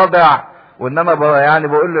متضع وان انا يعني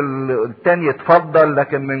بقول للتاني اتفضل،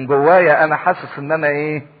 لكن من جوايا انا حاسس ان انا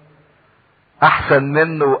ايه؟ احسن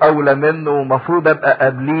منه واولى منه ومفروض ابقى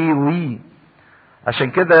قبليه.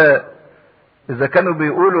 عشان كده اذا كانوا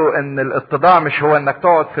بيقولوا ان الاتضاع مش هو انك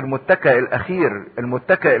تقعد في المتكئ الاخير،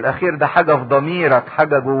 المتكئ الاخير ده حاجة في ضميرك،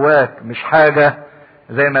 حاجة جواك، مش حاجة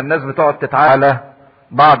زي ما الناس بتقعد تتعالى على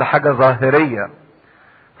بعض، حاجة ظاهرية.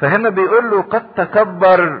 فهنا بيقول له قد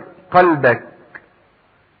تكبر قلبك،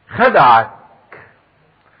 خدعك.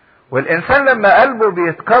 والانسان لما قلبه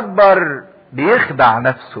بيتكبر بيخدع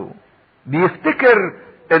نفسه، بيفتكر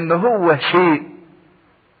ان هو شيء.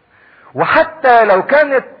 وحتى لو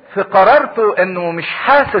كانت في قرارته انه مش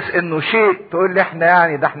حاسس انه شيء، تقول لي احنا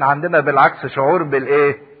يعني ده احنا عندنا بالعكس شعور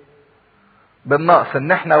بالايه؟ بالنقص،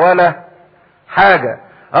 ان احنا ولا حاجة.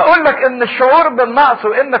 اقول لك ان الشعور بالنقص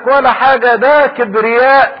وانك ولا حاجة ده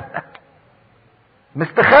كبرياء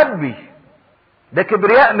مستخبي. ده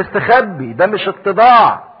كبرياء مستخبي، ده مش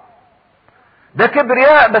اتضاع. ده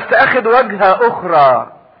كبرياء بس اخد وجهة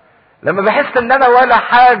اخرى. لما بحس ان انا ولا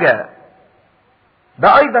حاجة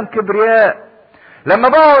ده ايضا كبرياء. لما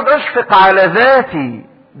بقعد اشفق على ذاتي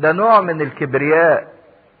ده نوع من الكبرياء.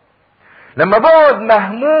 لما بقعد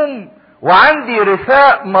مهموم وعندي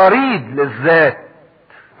رثاء مريض للذات،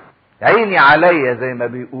 عيني عليا زي ما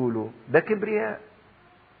بيقولوا، ده كبرياء.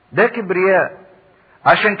 ده كبرياء.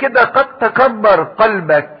 عشان كده قد تكبر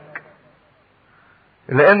قلبك،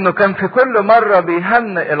 لانه كان في كل مرة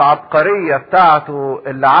بيهنئ العبقرية بتاعته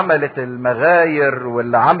اللي عملت المغاير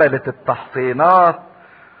واللي عملت التحصينات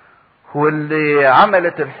واللي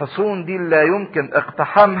عملت الحصون دي اللي لا يمكن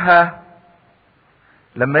اقتحامها.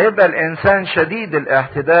 لما يبقى الانسان شديد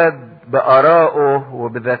الاعتداد بآرائه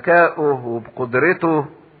وبذكائه وبقدرته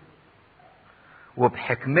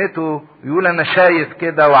وبحكمته، يقول انا شايف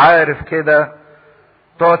كده وعارف كده،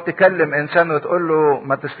 تقعد تكلم انسان وتقول له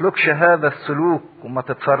ما تسلكش هذا السلوك وما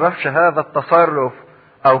تتصرفش هذا التصرف،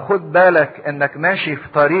 او خد بالك انك ماشي في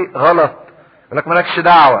طريق غلط، يقول لك مالكش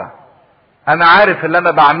دعوة، انا عارف اللي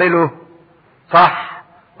انا بعمله صح،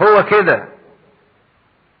 هو كده.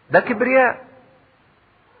 ده كبرياء.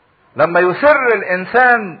 لما يصر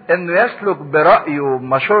الانسان انه يسلك برأيه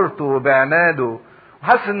وبمشورته وبعناده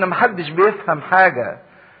وحاسس ان محدش بيفهم حاجة،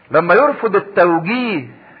 لما يرفض التوجيه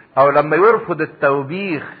او لما يرفض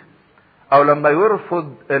التوبيخ او لما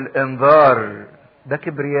يرفض الانذار، ده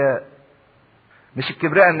كبرياء. مش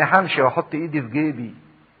الكبرياء اني همشي واحط ايدي في جيبي،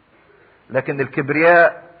 لكن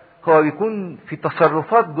الكبرياء هو بيكون في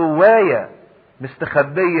تصرفات جوايا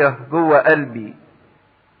مستخبية جوا قلبي.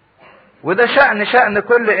 وده شأن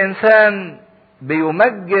كل انسان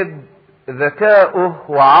بيمجد ذكاؤه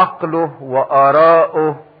وعقله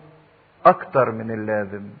وآراءه اكتر من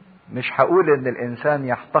اللازم. مش هقول ان الانسان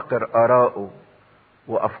يحتقر آراءه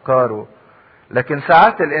وافكاره، لكن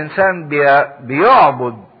ساعات الانسان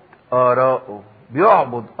بيعبد آراءه،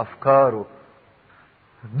 بيعبد افكاره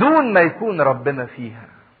دون ما يكون ربنا فيها.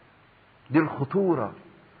 دي الخطورة.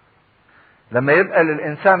 لما يبقى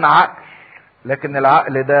للانسان عقل لكن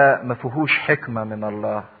العقل ده ما فيهوش حكمة من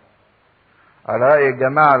الله. على رأي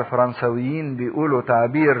الجماعة الفرنسويين بيقولوا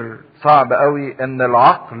تعبير صعب قوي، ان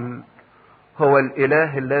العقل هو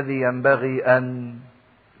الاله الذي ينبغي ان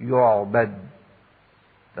يعبد.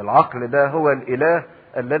 العقل ده هو الاله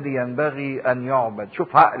الذي ينبغي ان يعبد.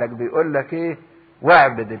 شوف عقلك بيقول لك ايه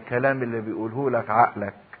واعبد الكلام اللي بيقوله لك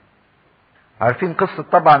عقلك. عارفين قصة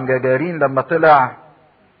طبعا جاجارين لما طلع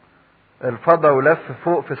الفضاء ولف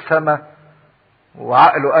فوق في السماء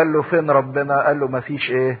وعقله قال له فين ربنا؟ قال له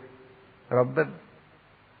مفيش ايه ربنا.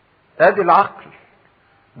 ادي العقل،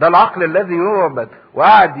 ده العقل الذي يعبد،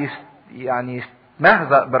 وقعد يعني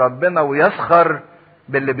يستهزأ بربنا ويسخر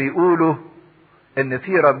باللي بيقوله ان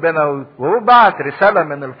في ربنا. وهو بعت رسالة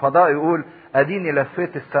من الفضاء يقول اديني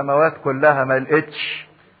لفيت السماوات كلها ما لقيتش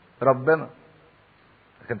ربنا.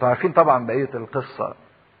 لكن انتوا عارفين طبعا بقية القصة،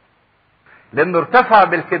 لانه ارتفع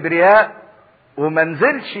بالكبرياء وما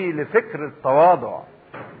نزلش لفكر التواضع.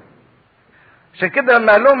 عشان كده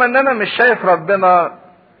لما قال لهم ان انا مش شايف ربنا،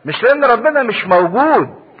 مش لان ربنا مش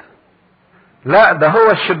موجود، لا ده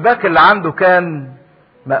هو الشباك اللي عنده كان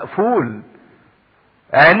مقفول،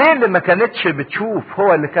 عينيه اللي ما كانتش بتشوف،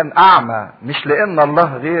 هو اللي كان اعمى، مش لان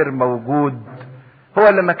الله غير موجود، هو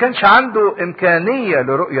اللي ما كانش عنده امكانية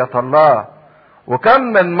لرؤية الله. وكم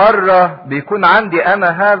من مرة بيكون عندي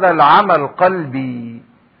انا هذا العمل قلبي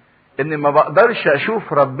اني ما بقدرش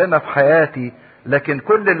اشوف ربنا في حياتي، لكن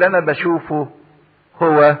كل اللي انا بشوفه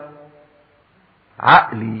هو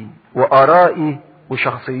عقلي وارائي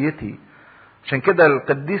وشخصيتي. عشان كده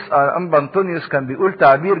القديس انبا انطونيوس كان بيقول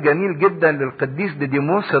تعبير جميل جدا للقديس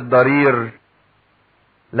ديديموس الضرير: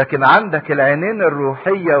 لكن عندك العينين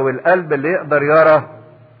الروحية والقلب اللي يقدر يرى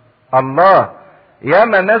الله.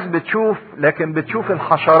 ياما ناس بتشوف لكن بتشوف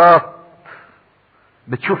الحشرات،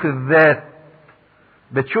 بتشوف الذات،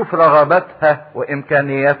 بتشوف رغباتها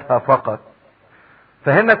وامكانياتها فقط.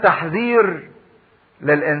 فهنا تحذير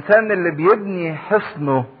للانسان اللي بيبني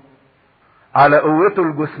حصنه على قوته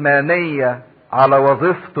الجسمانية، على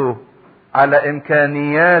وظيفته، على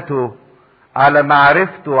امكانياته، على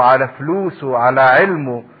معرفته، على فلوسه، على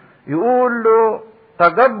علمه. يقول له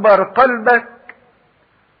تجبر قلبك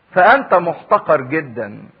فانت محتقر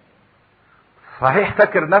جدا. صحيح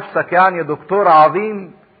فاكر نفسك يعني دكتور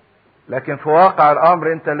عظيم، لكن في واقع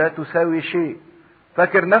الامر انت لا تساوي شيء.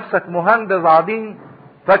 فاكر نفسك مهندس عظيم،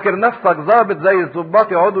 فاكر نفسك ضابط زي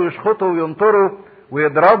الضباط يقعدوا يشخطوا وينطروا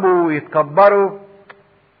ويضربوا ويتكبروا،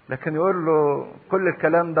 لكن يقول له كل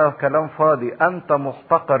الكلام ده كلام فاضي، انت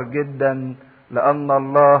محتقر جدا لان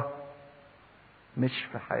الله مش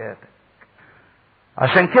في حياتك.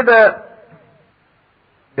 عشان كده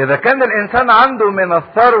اذا كان الانسان عنده من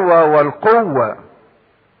الثروة والقوة،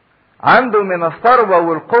 عنده من الثروة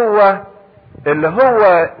والقوة اللي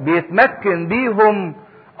هو بيتمكن بيهم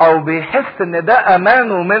او بيحس ان ده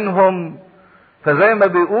امانه منهم، فزي ما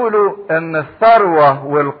بيقولوا ان الثروة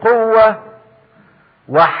والقوة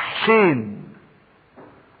وحشين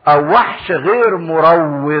او وحش غير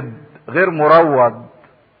مروض.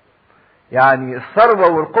 يعني الثروة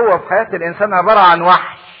والقوة في حياة الانسان عبارة عن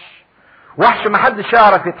وحش محدش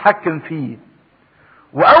يعرف يتحكم فيه.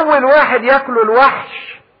 واول واحد ياكلوا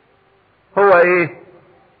الوحش هو ايه؟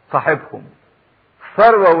 صاحبهم.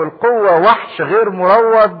 الثروة والقوة وحش غير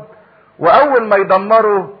مروض، واول ما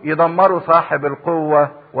يدمروا صاحب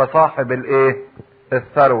القوة وصاحب الايه؟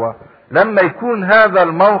 الثروة. لما يكون هذا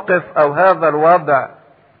الموقف او هذا الوضع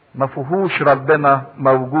ما فيهوش ربنا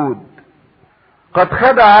موجود. قد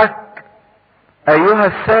خدعك ايها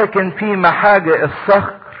الساكن في محاجئ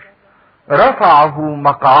الصخر، رفعه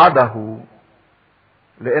مقعده.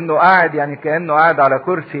 لانه قاعد يعني كأنه قاعد على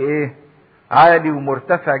كرسي ايه؟ عالي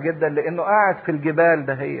ومرتفع جدا، لانه قاعد في الجبال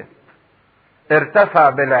دهيت. ارتفع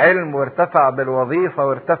بالعلم وارتفع بالوظيفة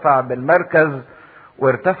وارتفع بالمركز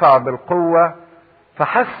وارتفع بالقوة،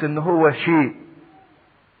 فحس ان هو شيء،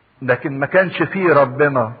 لكن ما كانش فيه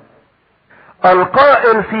ربنا.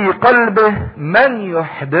 القائل في قلبه من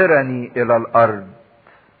يحضرني الى الارض.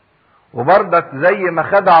 وبرضك زي ما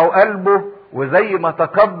خدعوا قلبه وزي ما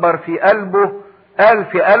تكبر في قلبه، قال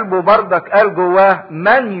في قلبه برضك، قال جواه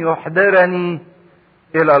من يحضرني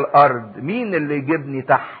الى الارض. مين اللي يجيبني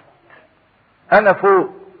تحت؟ انا فوق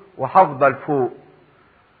وهفضل فوق.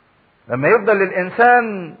 لما يفضل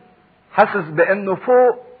الانسان حاسس بانه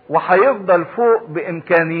فوق وهيفضل فوق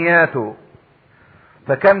بامكانياته،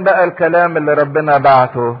 فكان بقى الكلام اللي ربنا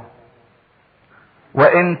بعته: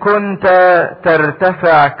 وان كنت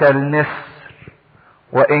ترتفع كالنسر،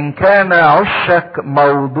 وان كان عشك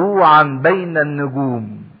موضوعا بين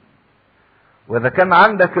النجوم. واذا كان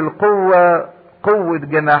عندك القوة، قوة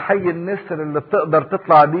جناحي النسر اللي بتقدر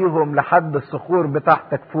تطلع بيهم لحد الصخور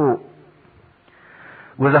بتاعتك فوق،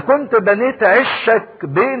 واذا كنت بنيت عشك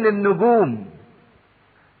بين النجوم،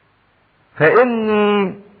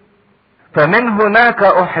 فمن هناك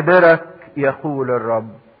احضرك يقول الرب.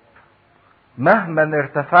 مهما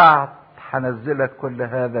ارتفعت هنزلك كل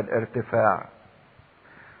هذا الارتفاع.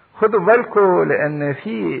 خدوا بالكم لان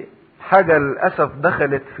في حاجة للأسف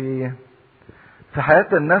دخلت في حياة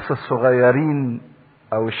الناس الصغيرين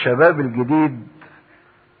او الشباب الجديد.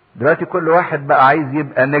 دلوقتي كل واحد بقى عايز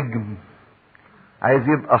يبقى نجم، عايز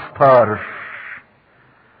يبقى ستار.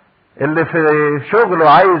 اللي في شغله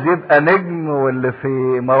عايز يبقى نجم، واللي في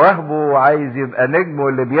مواهبه عايز يبقى نجم،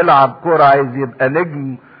 واللي بيلعب كورة عايز يبقى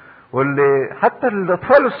نجم، واللي حتى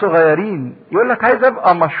الاطفال الصغيرين يقول لك عايز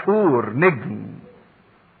ابقى مشهور،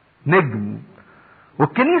 نجم.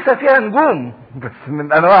 والكنيسة فيها نجوم بس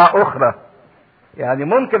من انواع اخرى. يعني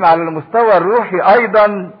ممكن على المستوى الروحي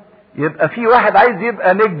ايضا يبقى في واحد عايز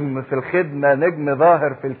يبقى نجم في الخدمة، نجم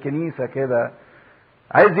ظاهر في الكنيسة كده،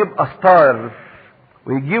 عايز يبقى ستار،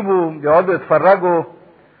 ويجيبوا يقعدوا يتفرجوا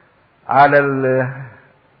على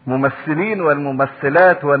الممثلين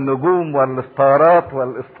والممثلات والنجوم والستارات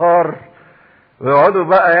والستار، ويقعدوا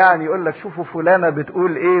بقى يعني يقول لك شوفوا فلانة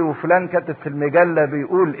بتقول ايه وفلان كاتب في المجلة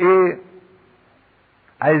بيقول ايه.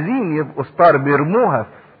 عايزين يبقوا ستار، بيرموها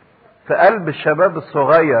في قلب الشباب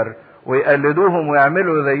الصغير ويقلدوهم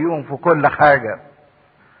ويعملوا زيهم في كل حاجة.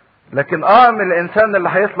 لكن من الانسان اللي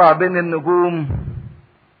هيطلع بين النجوم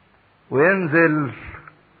وينزل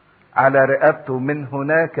على رقبته من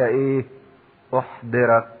هناك ايه؟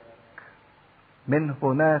 احضرك، من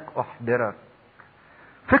هناك احضرك.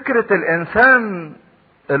 فكرة الانسان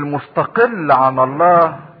المستقل عن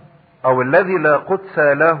الله او الذي لا قدس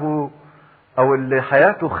له او اللي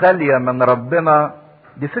حياته خالية من ربنا،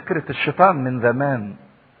 دي فكرة الشيطان من زمان،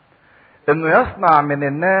 انه يصنع من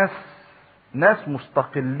الناس ناس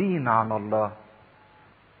مستقلين عن الله.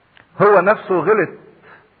 هو نفسه غلط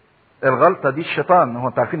الغلطة دي الشيطان. هو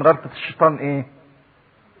انتوا عارفين غلطة الشيطان ايه؟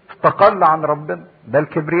 استقل عن ربنا، ده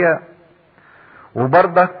الكبرياء.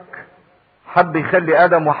 وبرضك حب يخلي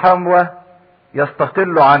ادم وحواء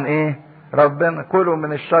يستقلوا عن ايه؟ ربنا. كلوا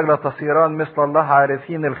من الشجرة تصيران مثل الله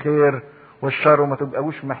عارفين الخير والشر، وما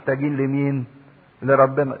تبقوش محتاجين لمين؟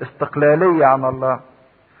 لربنا. استقلالية عن الله.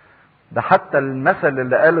 ده حتى المثل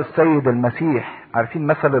اللي قاله السيد المسيح، عارفين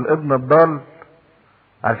مثل الابن الضال؟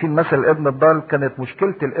 عارفين مثل الابن الضال؟ كانت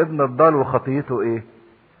مشكلة الابن الضال وخطيته ايه؟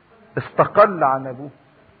 استقل عن ابوه،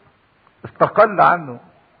 استقل عنه.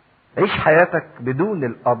 عيش حياتك بدون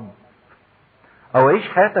الاب، او عيش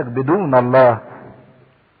حياتك بدون الله.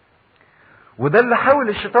 وده اللي حاول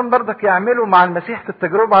الشيطان برضك يعمله مع المسيح في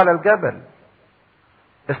التجربة على الجبل.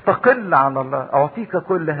 استقل عن الله، اعطيك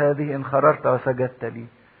كل هذه ان خررت وسجدت لي.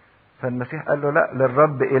 فالمسيح قال له لا،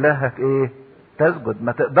 للرب الهك ايه؟ تسجد.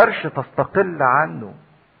 ما تقدرش تستقل عنه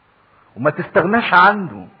وما تستغناش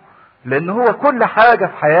عنه، لان هو كل حاجة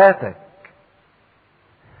في حياتك.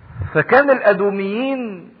 فكان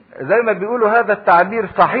الادوميين زي ما بيقولوا هذا التعبير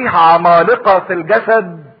صحيح عمالقة في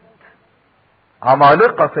الجسد،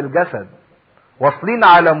 عمالقة في الجسد، واصلين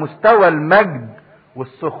على مستوى المجد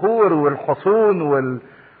والصخور والحصون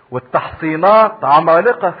والتحصينات،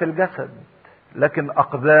 عمالقة في الجسد، لكن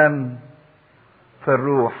اقزام في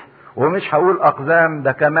الروح. ومش هقول اقزام،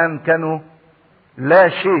 ده كمان كانوا لا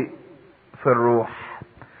شيء في الروح.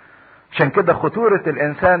 عشان كده خطورة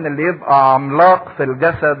الانسان اللي يبقى عملاق في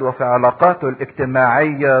الجسد وفي علاقاته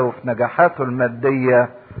الاجتماعية وفي نجاحاته المادية،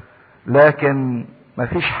 لكن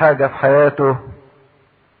مفيش حاجة في حياته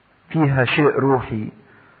فيها شيء روحي.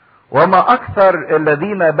 وما اكثر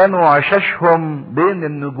الذين بنوا عششهم بين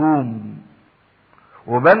النجوم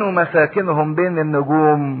وبنوا مساكنهم بين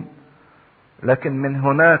النجوم، لكن من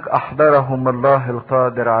هناك احضرهم الله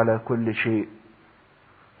القادر على كل شيء.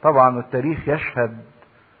 طبعا التاريخ يشهد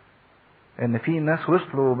ان في ناس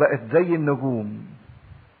وصلوا بقت زي النجوم،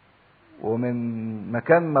 ومن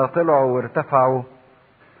مكان ما طلعوا وارتفعوا،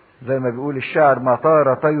 زي ما بيقول الشاعر: ما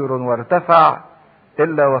طار طير وارتفع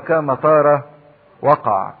الا وكما طار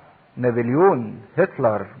وقع. نابليون،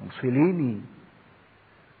 هتلر، موسوليني،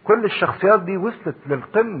 كل الشخصيات دي وصلت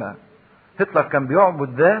للقمة. هتلر كان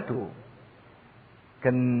بيعبد ذاته،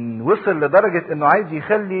 كان وصل لدرجة انه عايز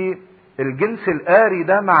يخلي الجنس الآري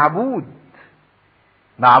ده معبود،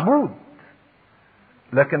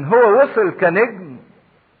 لكن هو وصل كنجم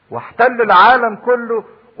واحتل العالم كله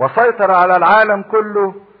وسيطر على العالم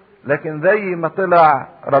كله، لكن زي ما طلع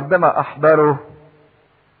ربنا احضره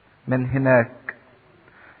من هناك.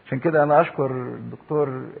 عشان كده انا اشكر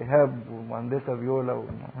الدكتور ايهاب ومهندسة فيولا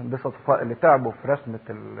ومهندسة صفاء اللي تعبوا في رسمة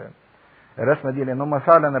الرسمة دي، لان هم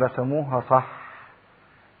فعلا رسموها صح.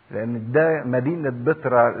 لان ده مدينة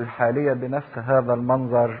بترا الحالية بنفس هذا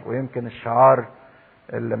المنظر، ويمكن الشعار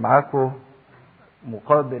اللي معاكم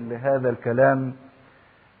مقابل لهذا الكلام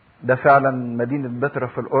ده فعلا مدينة بترا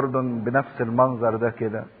في الاردن بنفس المنظر ده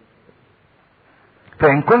كده.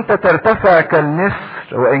 فان كنت ترتفع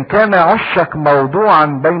كالنسر وان كان عشك موضوعا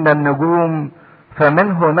بين النجوم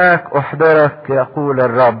فمن هناك احضرك يقول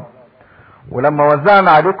الرب. ولما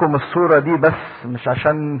وزعنا عليكم الصورة دي بس مش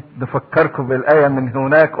عشان نفكركم بالآية من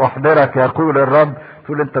هناك احضرك يقول الرب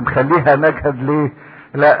تقول انت مخليها نكد ليه؟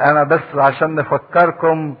 لا انا بس عشان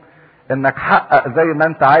نفكركم انك حقق زي ما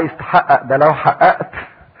انت عايز تحقق، ده لو حققت،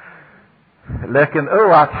 لكن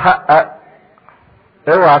اوعى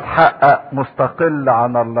تحقق مستقل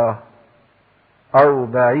عن الله او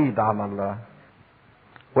بعيد عن الله.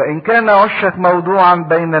 وان كان عشك موضوعا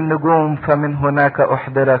بين النجوم فمن هناك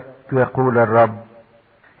احضرك يقول الرب.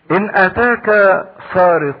 ان اتاك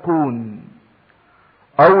سارقون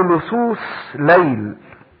او لصوص ليل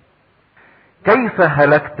كيف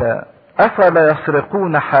هلكت؟ افلا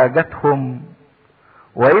يسرقون حاجتهم؟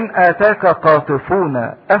 وان اتاك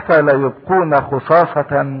قاطفون افلا يبقون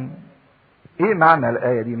خصاصة؟ ايه معنى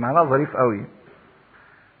الاية دي؟ معناها ظريف قوي.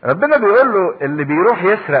 ربنا بيقول له اللي بيروح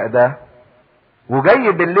يسرق ده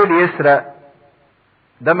وجاي بالليل يسرق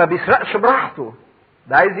ده ما بيسرقش براحته،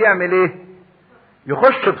 ده عايز يعمل ايه؟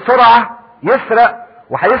 يخش بسرعة يسرق،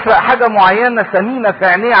 وهيسرق حاجة معينة ثمينة في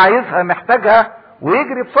عينيه عايزها محتاجها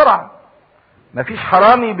ويجري بسرعة. مفيش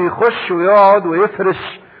حرامي بيخش ويقعد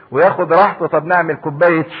ويفرش وياخد راحته، طب نعمل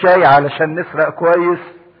كوباية شاي علشان نسرق كويس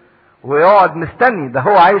ويقعد مستني، ده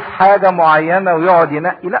هو عايز حاجة معينة ويقعد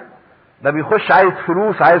ينقي. لا، ده بيخش عايز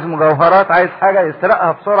فلوس، عايز مجوهرات، عايز حاجة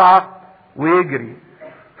يسرقها بسرعة ويجري.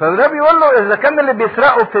 فده بيقول له اذا كان اللي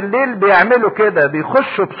بيسرقوا في الليل بيعملوا كده،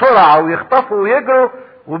 بيخشوا بسرعة ويخطفوا ويجروا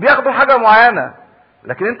وبياخدوا حاجة معينة،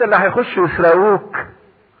 لكن انت اللي هيخشوا يسرقوك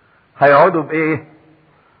هيقعدوا بايه؟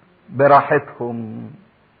 براحتهم.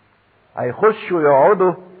 هيخشوا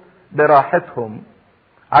يقعدوا براحتهم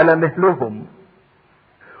على مهلهم،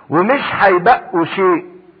 ومش هيبقوا شيء،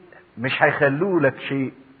 مش هيخلوا لك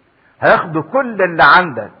شيء، هياخدوا كل اللي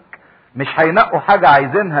عندك، مش هينقوا حاجة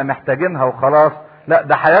عايزينها محتاجينها وخلاص، لا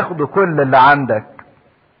ده هياخدوا كل اللي عندك.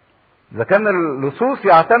 اذا كان اللصوص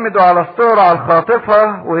يعتمدوا على السرعة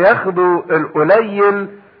الخاطفة وياخدوا القليل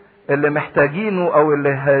اللي محتاجينه او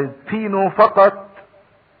اللي هيدفينه فقط،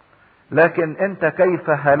 لكن انت كيف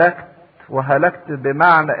هلكت؟ وهلكت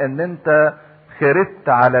بمعنى ان انت خربت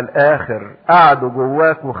على الاخر، قعدوا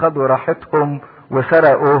جواك وخدوا راحتهم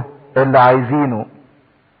وسرقوا اللي عايزينه.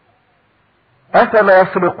 افلا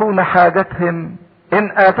يسرقون حاجتهم؟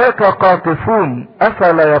 ان اتاك قاطفون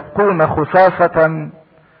افلا يبقون خصاصة؟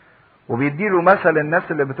 وبيديله مثل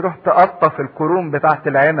الناس اللي بتروح تقطف الكروم بتاعت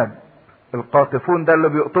العنب، القاطفون ده اللي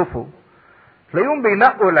بيقطفوا، تلاقيهم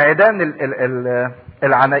بينقوا العيدان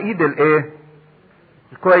العناقيد الايه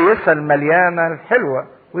الكويسة المليانة الحلوة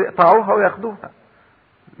ويقطعوها وياخدوها.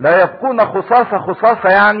 لا يبقون خصاصة. خصاصة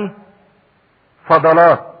يعني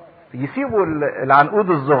فضلات، يسيبوا العنقود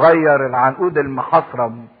الصغير، العنقود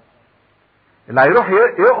المحصرم. اللي هيروح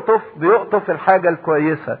يقطف بيقطف الحاجة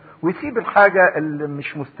الكويسة ويسيب الحاجة اللي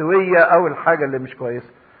مش مستوية او الحاجة اللي مش كويسة.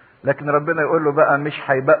 لكن ربنا يقول له بقى مش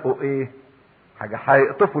هيبقوا ايه حاجة،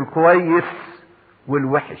 هيقطفوا الكويس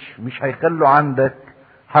والوحش، مش هيخلوا عندك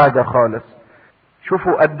حاجة خالص.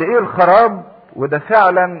 شوفوا قد ايه الخراب، وده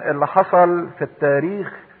فعلا اللي حصل في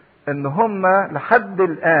التاريخ، ان هم لحد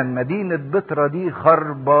الان مدينة بترا دي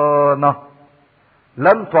خربانة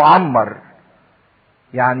لم تعمر.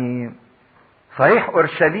 يعني صحيح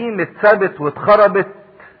اورشليم اتثبت واتخربت،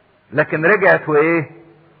 لكن رجعت وايه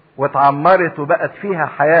واتعمرت وبقت فيها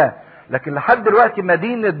حياة. لكن لحد دلوقتي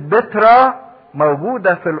مدينة بترا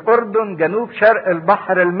موجودة في الاردن جنوب شرق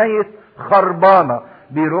البحر الميت خربانة،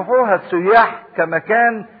 بيروحوها السياح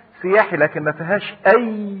كمكان سياحي لكن ما فيهاش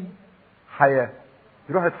اي حياة.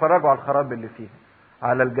 يروحوا يتفرجوا على الخراب اللي فيها،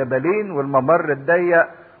 على الجبلين والممر الضيق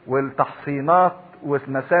والتحصينات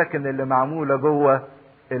والمساكن اللي معمولة جوه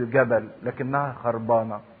الجبل، لكنها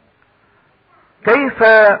خربانة. كيف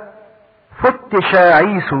فتش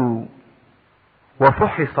عيسو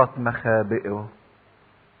وفحصت مخابئه؟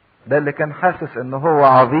 ده اللي كان حاسس انه هو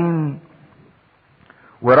عظيم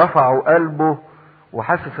ورفعوا قلبه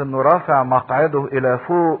وحاسس انه رافع مقعده الى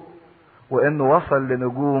فوق وانه وصل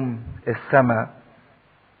لنجوم السماء.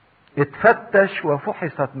 اتفتش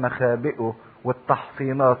وفحصت مخابئه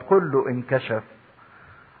والتحصينات كله انكشف.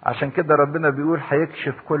 عشان كده ربنا بيقول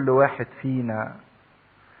هيكشف كل واحد فينا.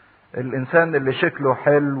 الانسان اللي شكله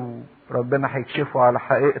حلو ربنا هيكشفه على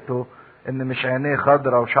حقيقته، ان مش عينيه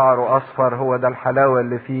خضرة وشعره اصفر هو ده الحلاوة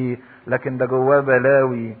اللي فيه، لكن ده جواه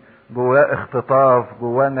بلاوي، جواه اختطاف،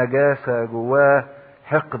 جواه نجاسة، جواه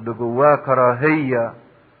حقد، جواه كراهية.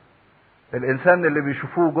 الانسان اللي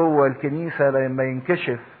بيشوفوه جوه الكنيسة لما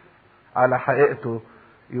ينكشف على حقيقته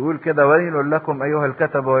يقول كده: ويل لكم ايها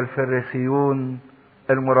الكتبة والفريسيون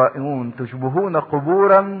المرائون، تشبهون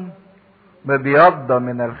قبورا مبيضة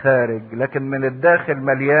من الخارج لكن من الداخل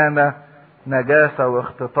مليانة نجاسة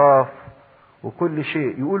واختطاف وكل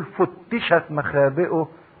شيء. يقول فتشت مخابئه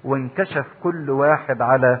وانكشف كل واحد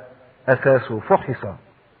على أساسه، فحص.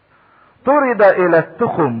 طرد إلى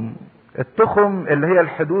التخم، التخم اللي هي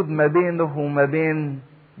الحدود ما بينه وما بين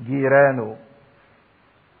جيرانه،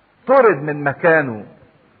 طرد من مكانه.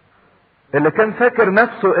 اللي كان فاكر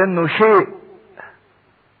نفسه انه شيء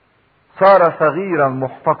صار صغيرا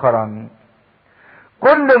محتقرا.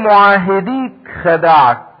 كل معاهديك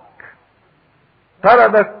خدعك،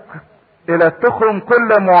 طردك الى التخم.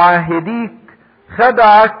 كل معاهديك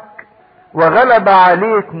خدعك وغلب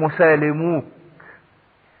عليك مسالموك.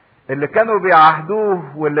 اللي كانوا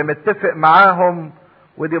بيعاهدوه واللي متفق معاهم.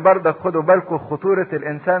 ودي برضك خدوا بالكم خطورة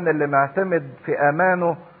الانسان اللي معتمد في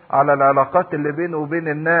امانه على العلاقات اللي بينه وبين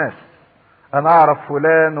الناس. انا اعرف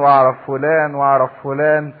فلان واعرف فلان واعرف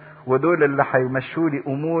فلان، ودول اللي هيمشوا لي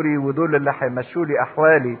اموري ودول اللي هيمشوا لي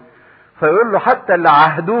احوالي. فيقول له حتى اللي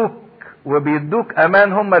عهدوك وبيدوك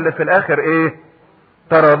امان هم اللي في الاخر ايه؟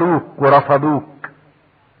 طردوك ورفضوك.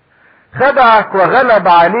 خدعك وغلب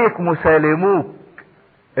عليك مسالموك.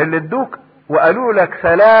 اللي ادوك وقالوا لك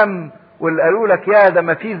سلام واللي قالوا لك يا ده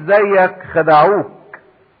مفيش زيك خدعوك.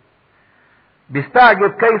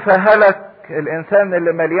 بيستعجب كيف هلك الانسان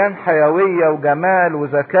اللي مليان حيوية وجمال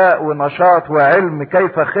وذكاء ونشاط وعلم،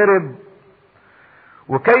 كيف خرب.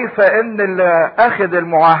 وكيف ان اللي اخذ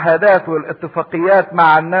المعاهدات والاتفاقيات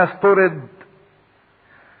مع الناس طرد.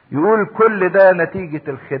 يقول كل ده نتيجة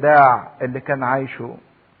الخداع اللي كان عايشه.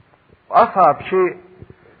 اصعب شيء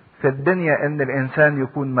في الدنيا ان الانسان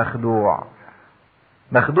يكون مخدوع،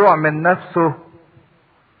 مخدوع من نفسه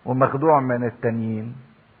ومخدوع من التانيين.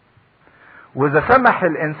 واذا سمح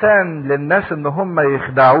الانسان للناس ان هم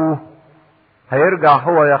يخدعوه هيرجع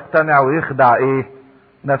هو يقتنع ويخدع ايه؟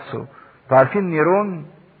 نفسه. عارفين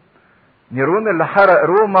نيرون اللي حرق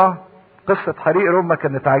روما، قصة حريق روما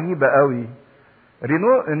كانت عجيبة قوي.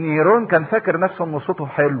 نيرون كان فاكر نفسه انه صوته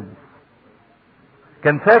حلو،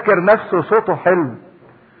 كان فاكر نفسه صوته حلو،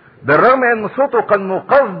 بالرغم ان صوته كان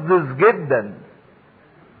مقزز جدا.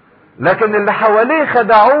 لكن اللي حواليه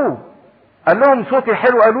خدعوه، قال لهم صوتي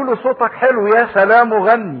حلو، قالوا له صوتك حلو يا سلام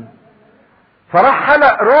وغني. فراح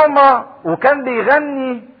حلق روما وكان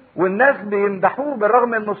بيغني والناس بيمدحوه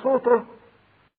بالرغم ان صوته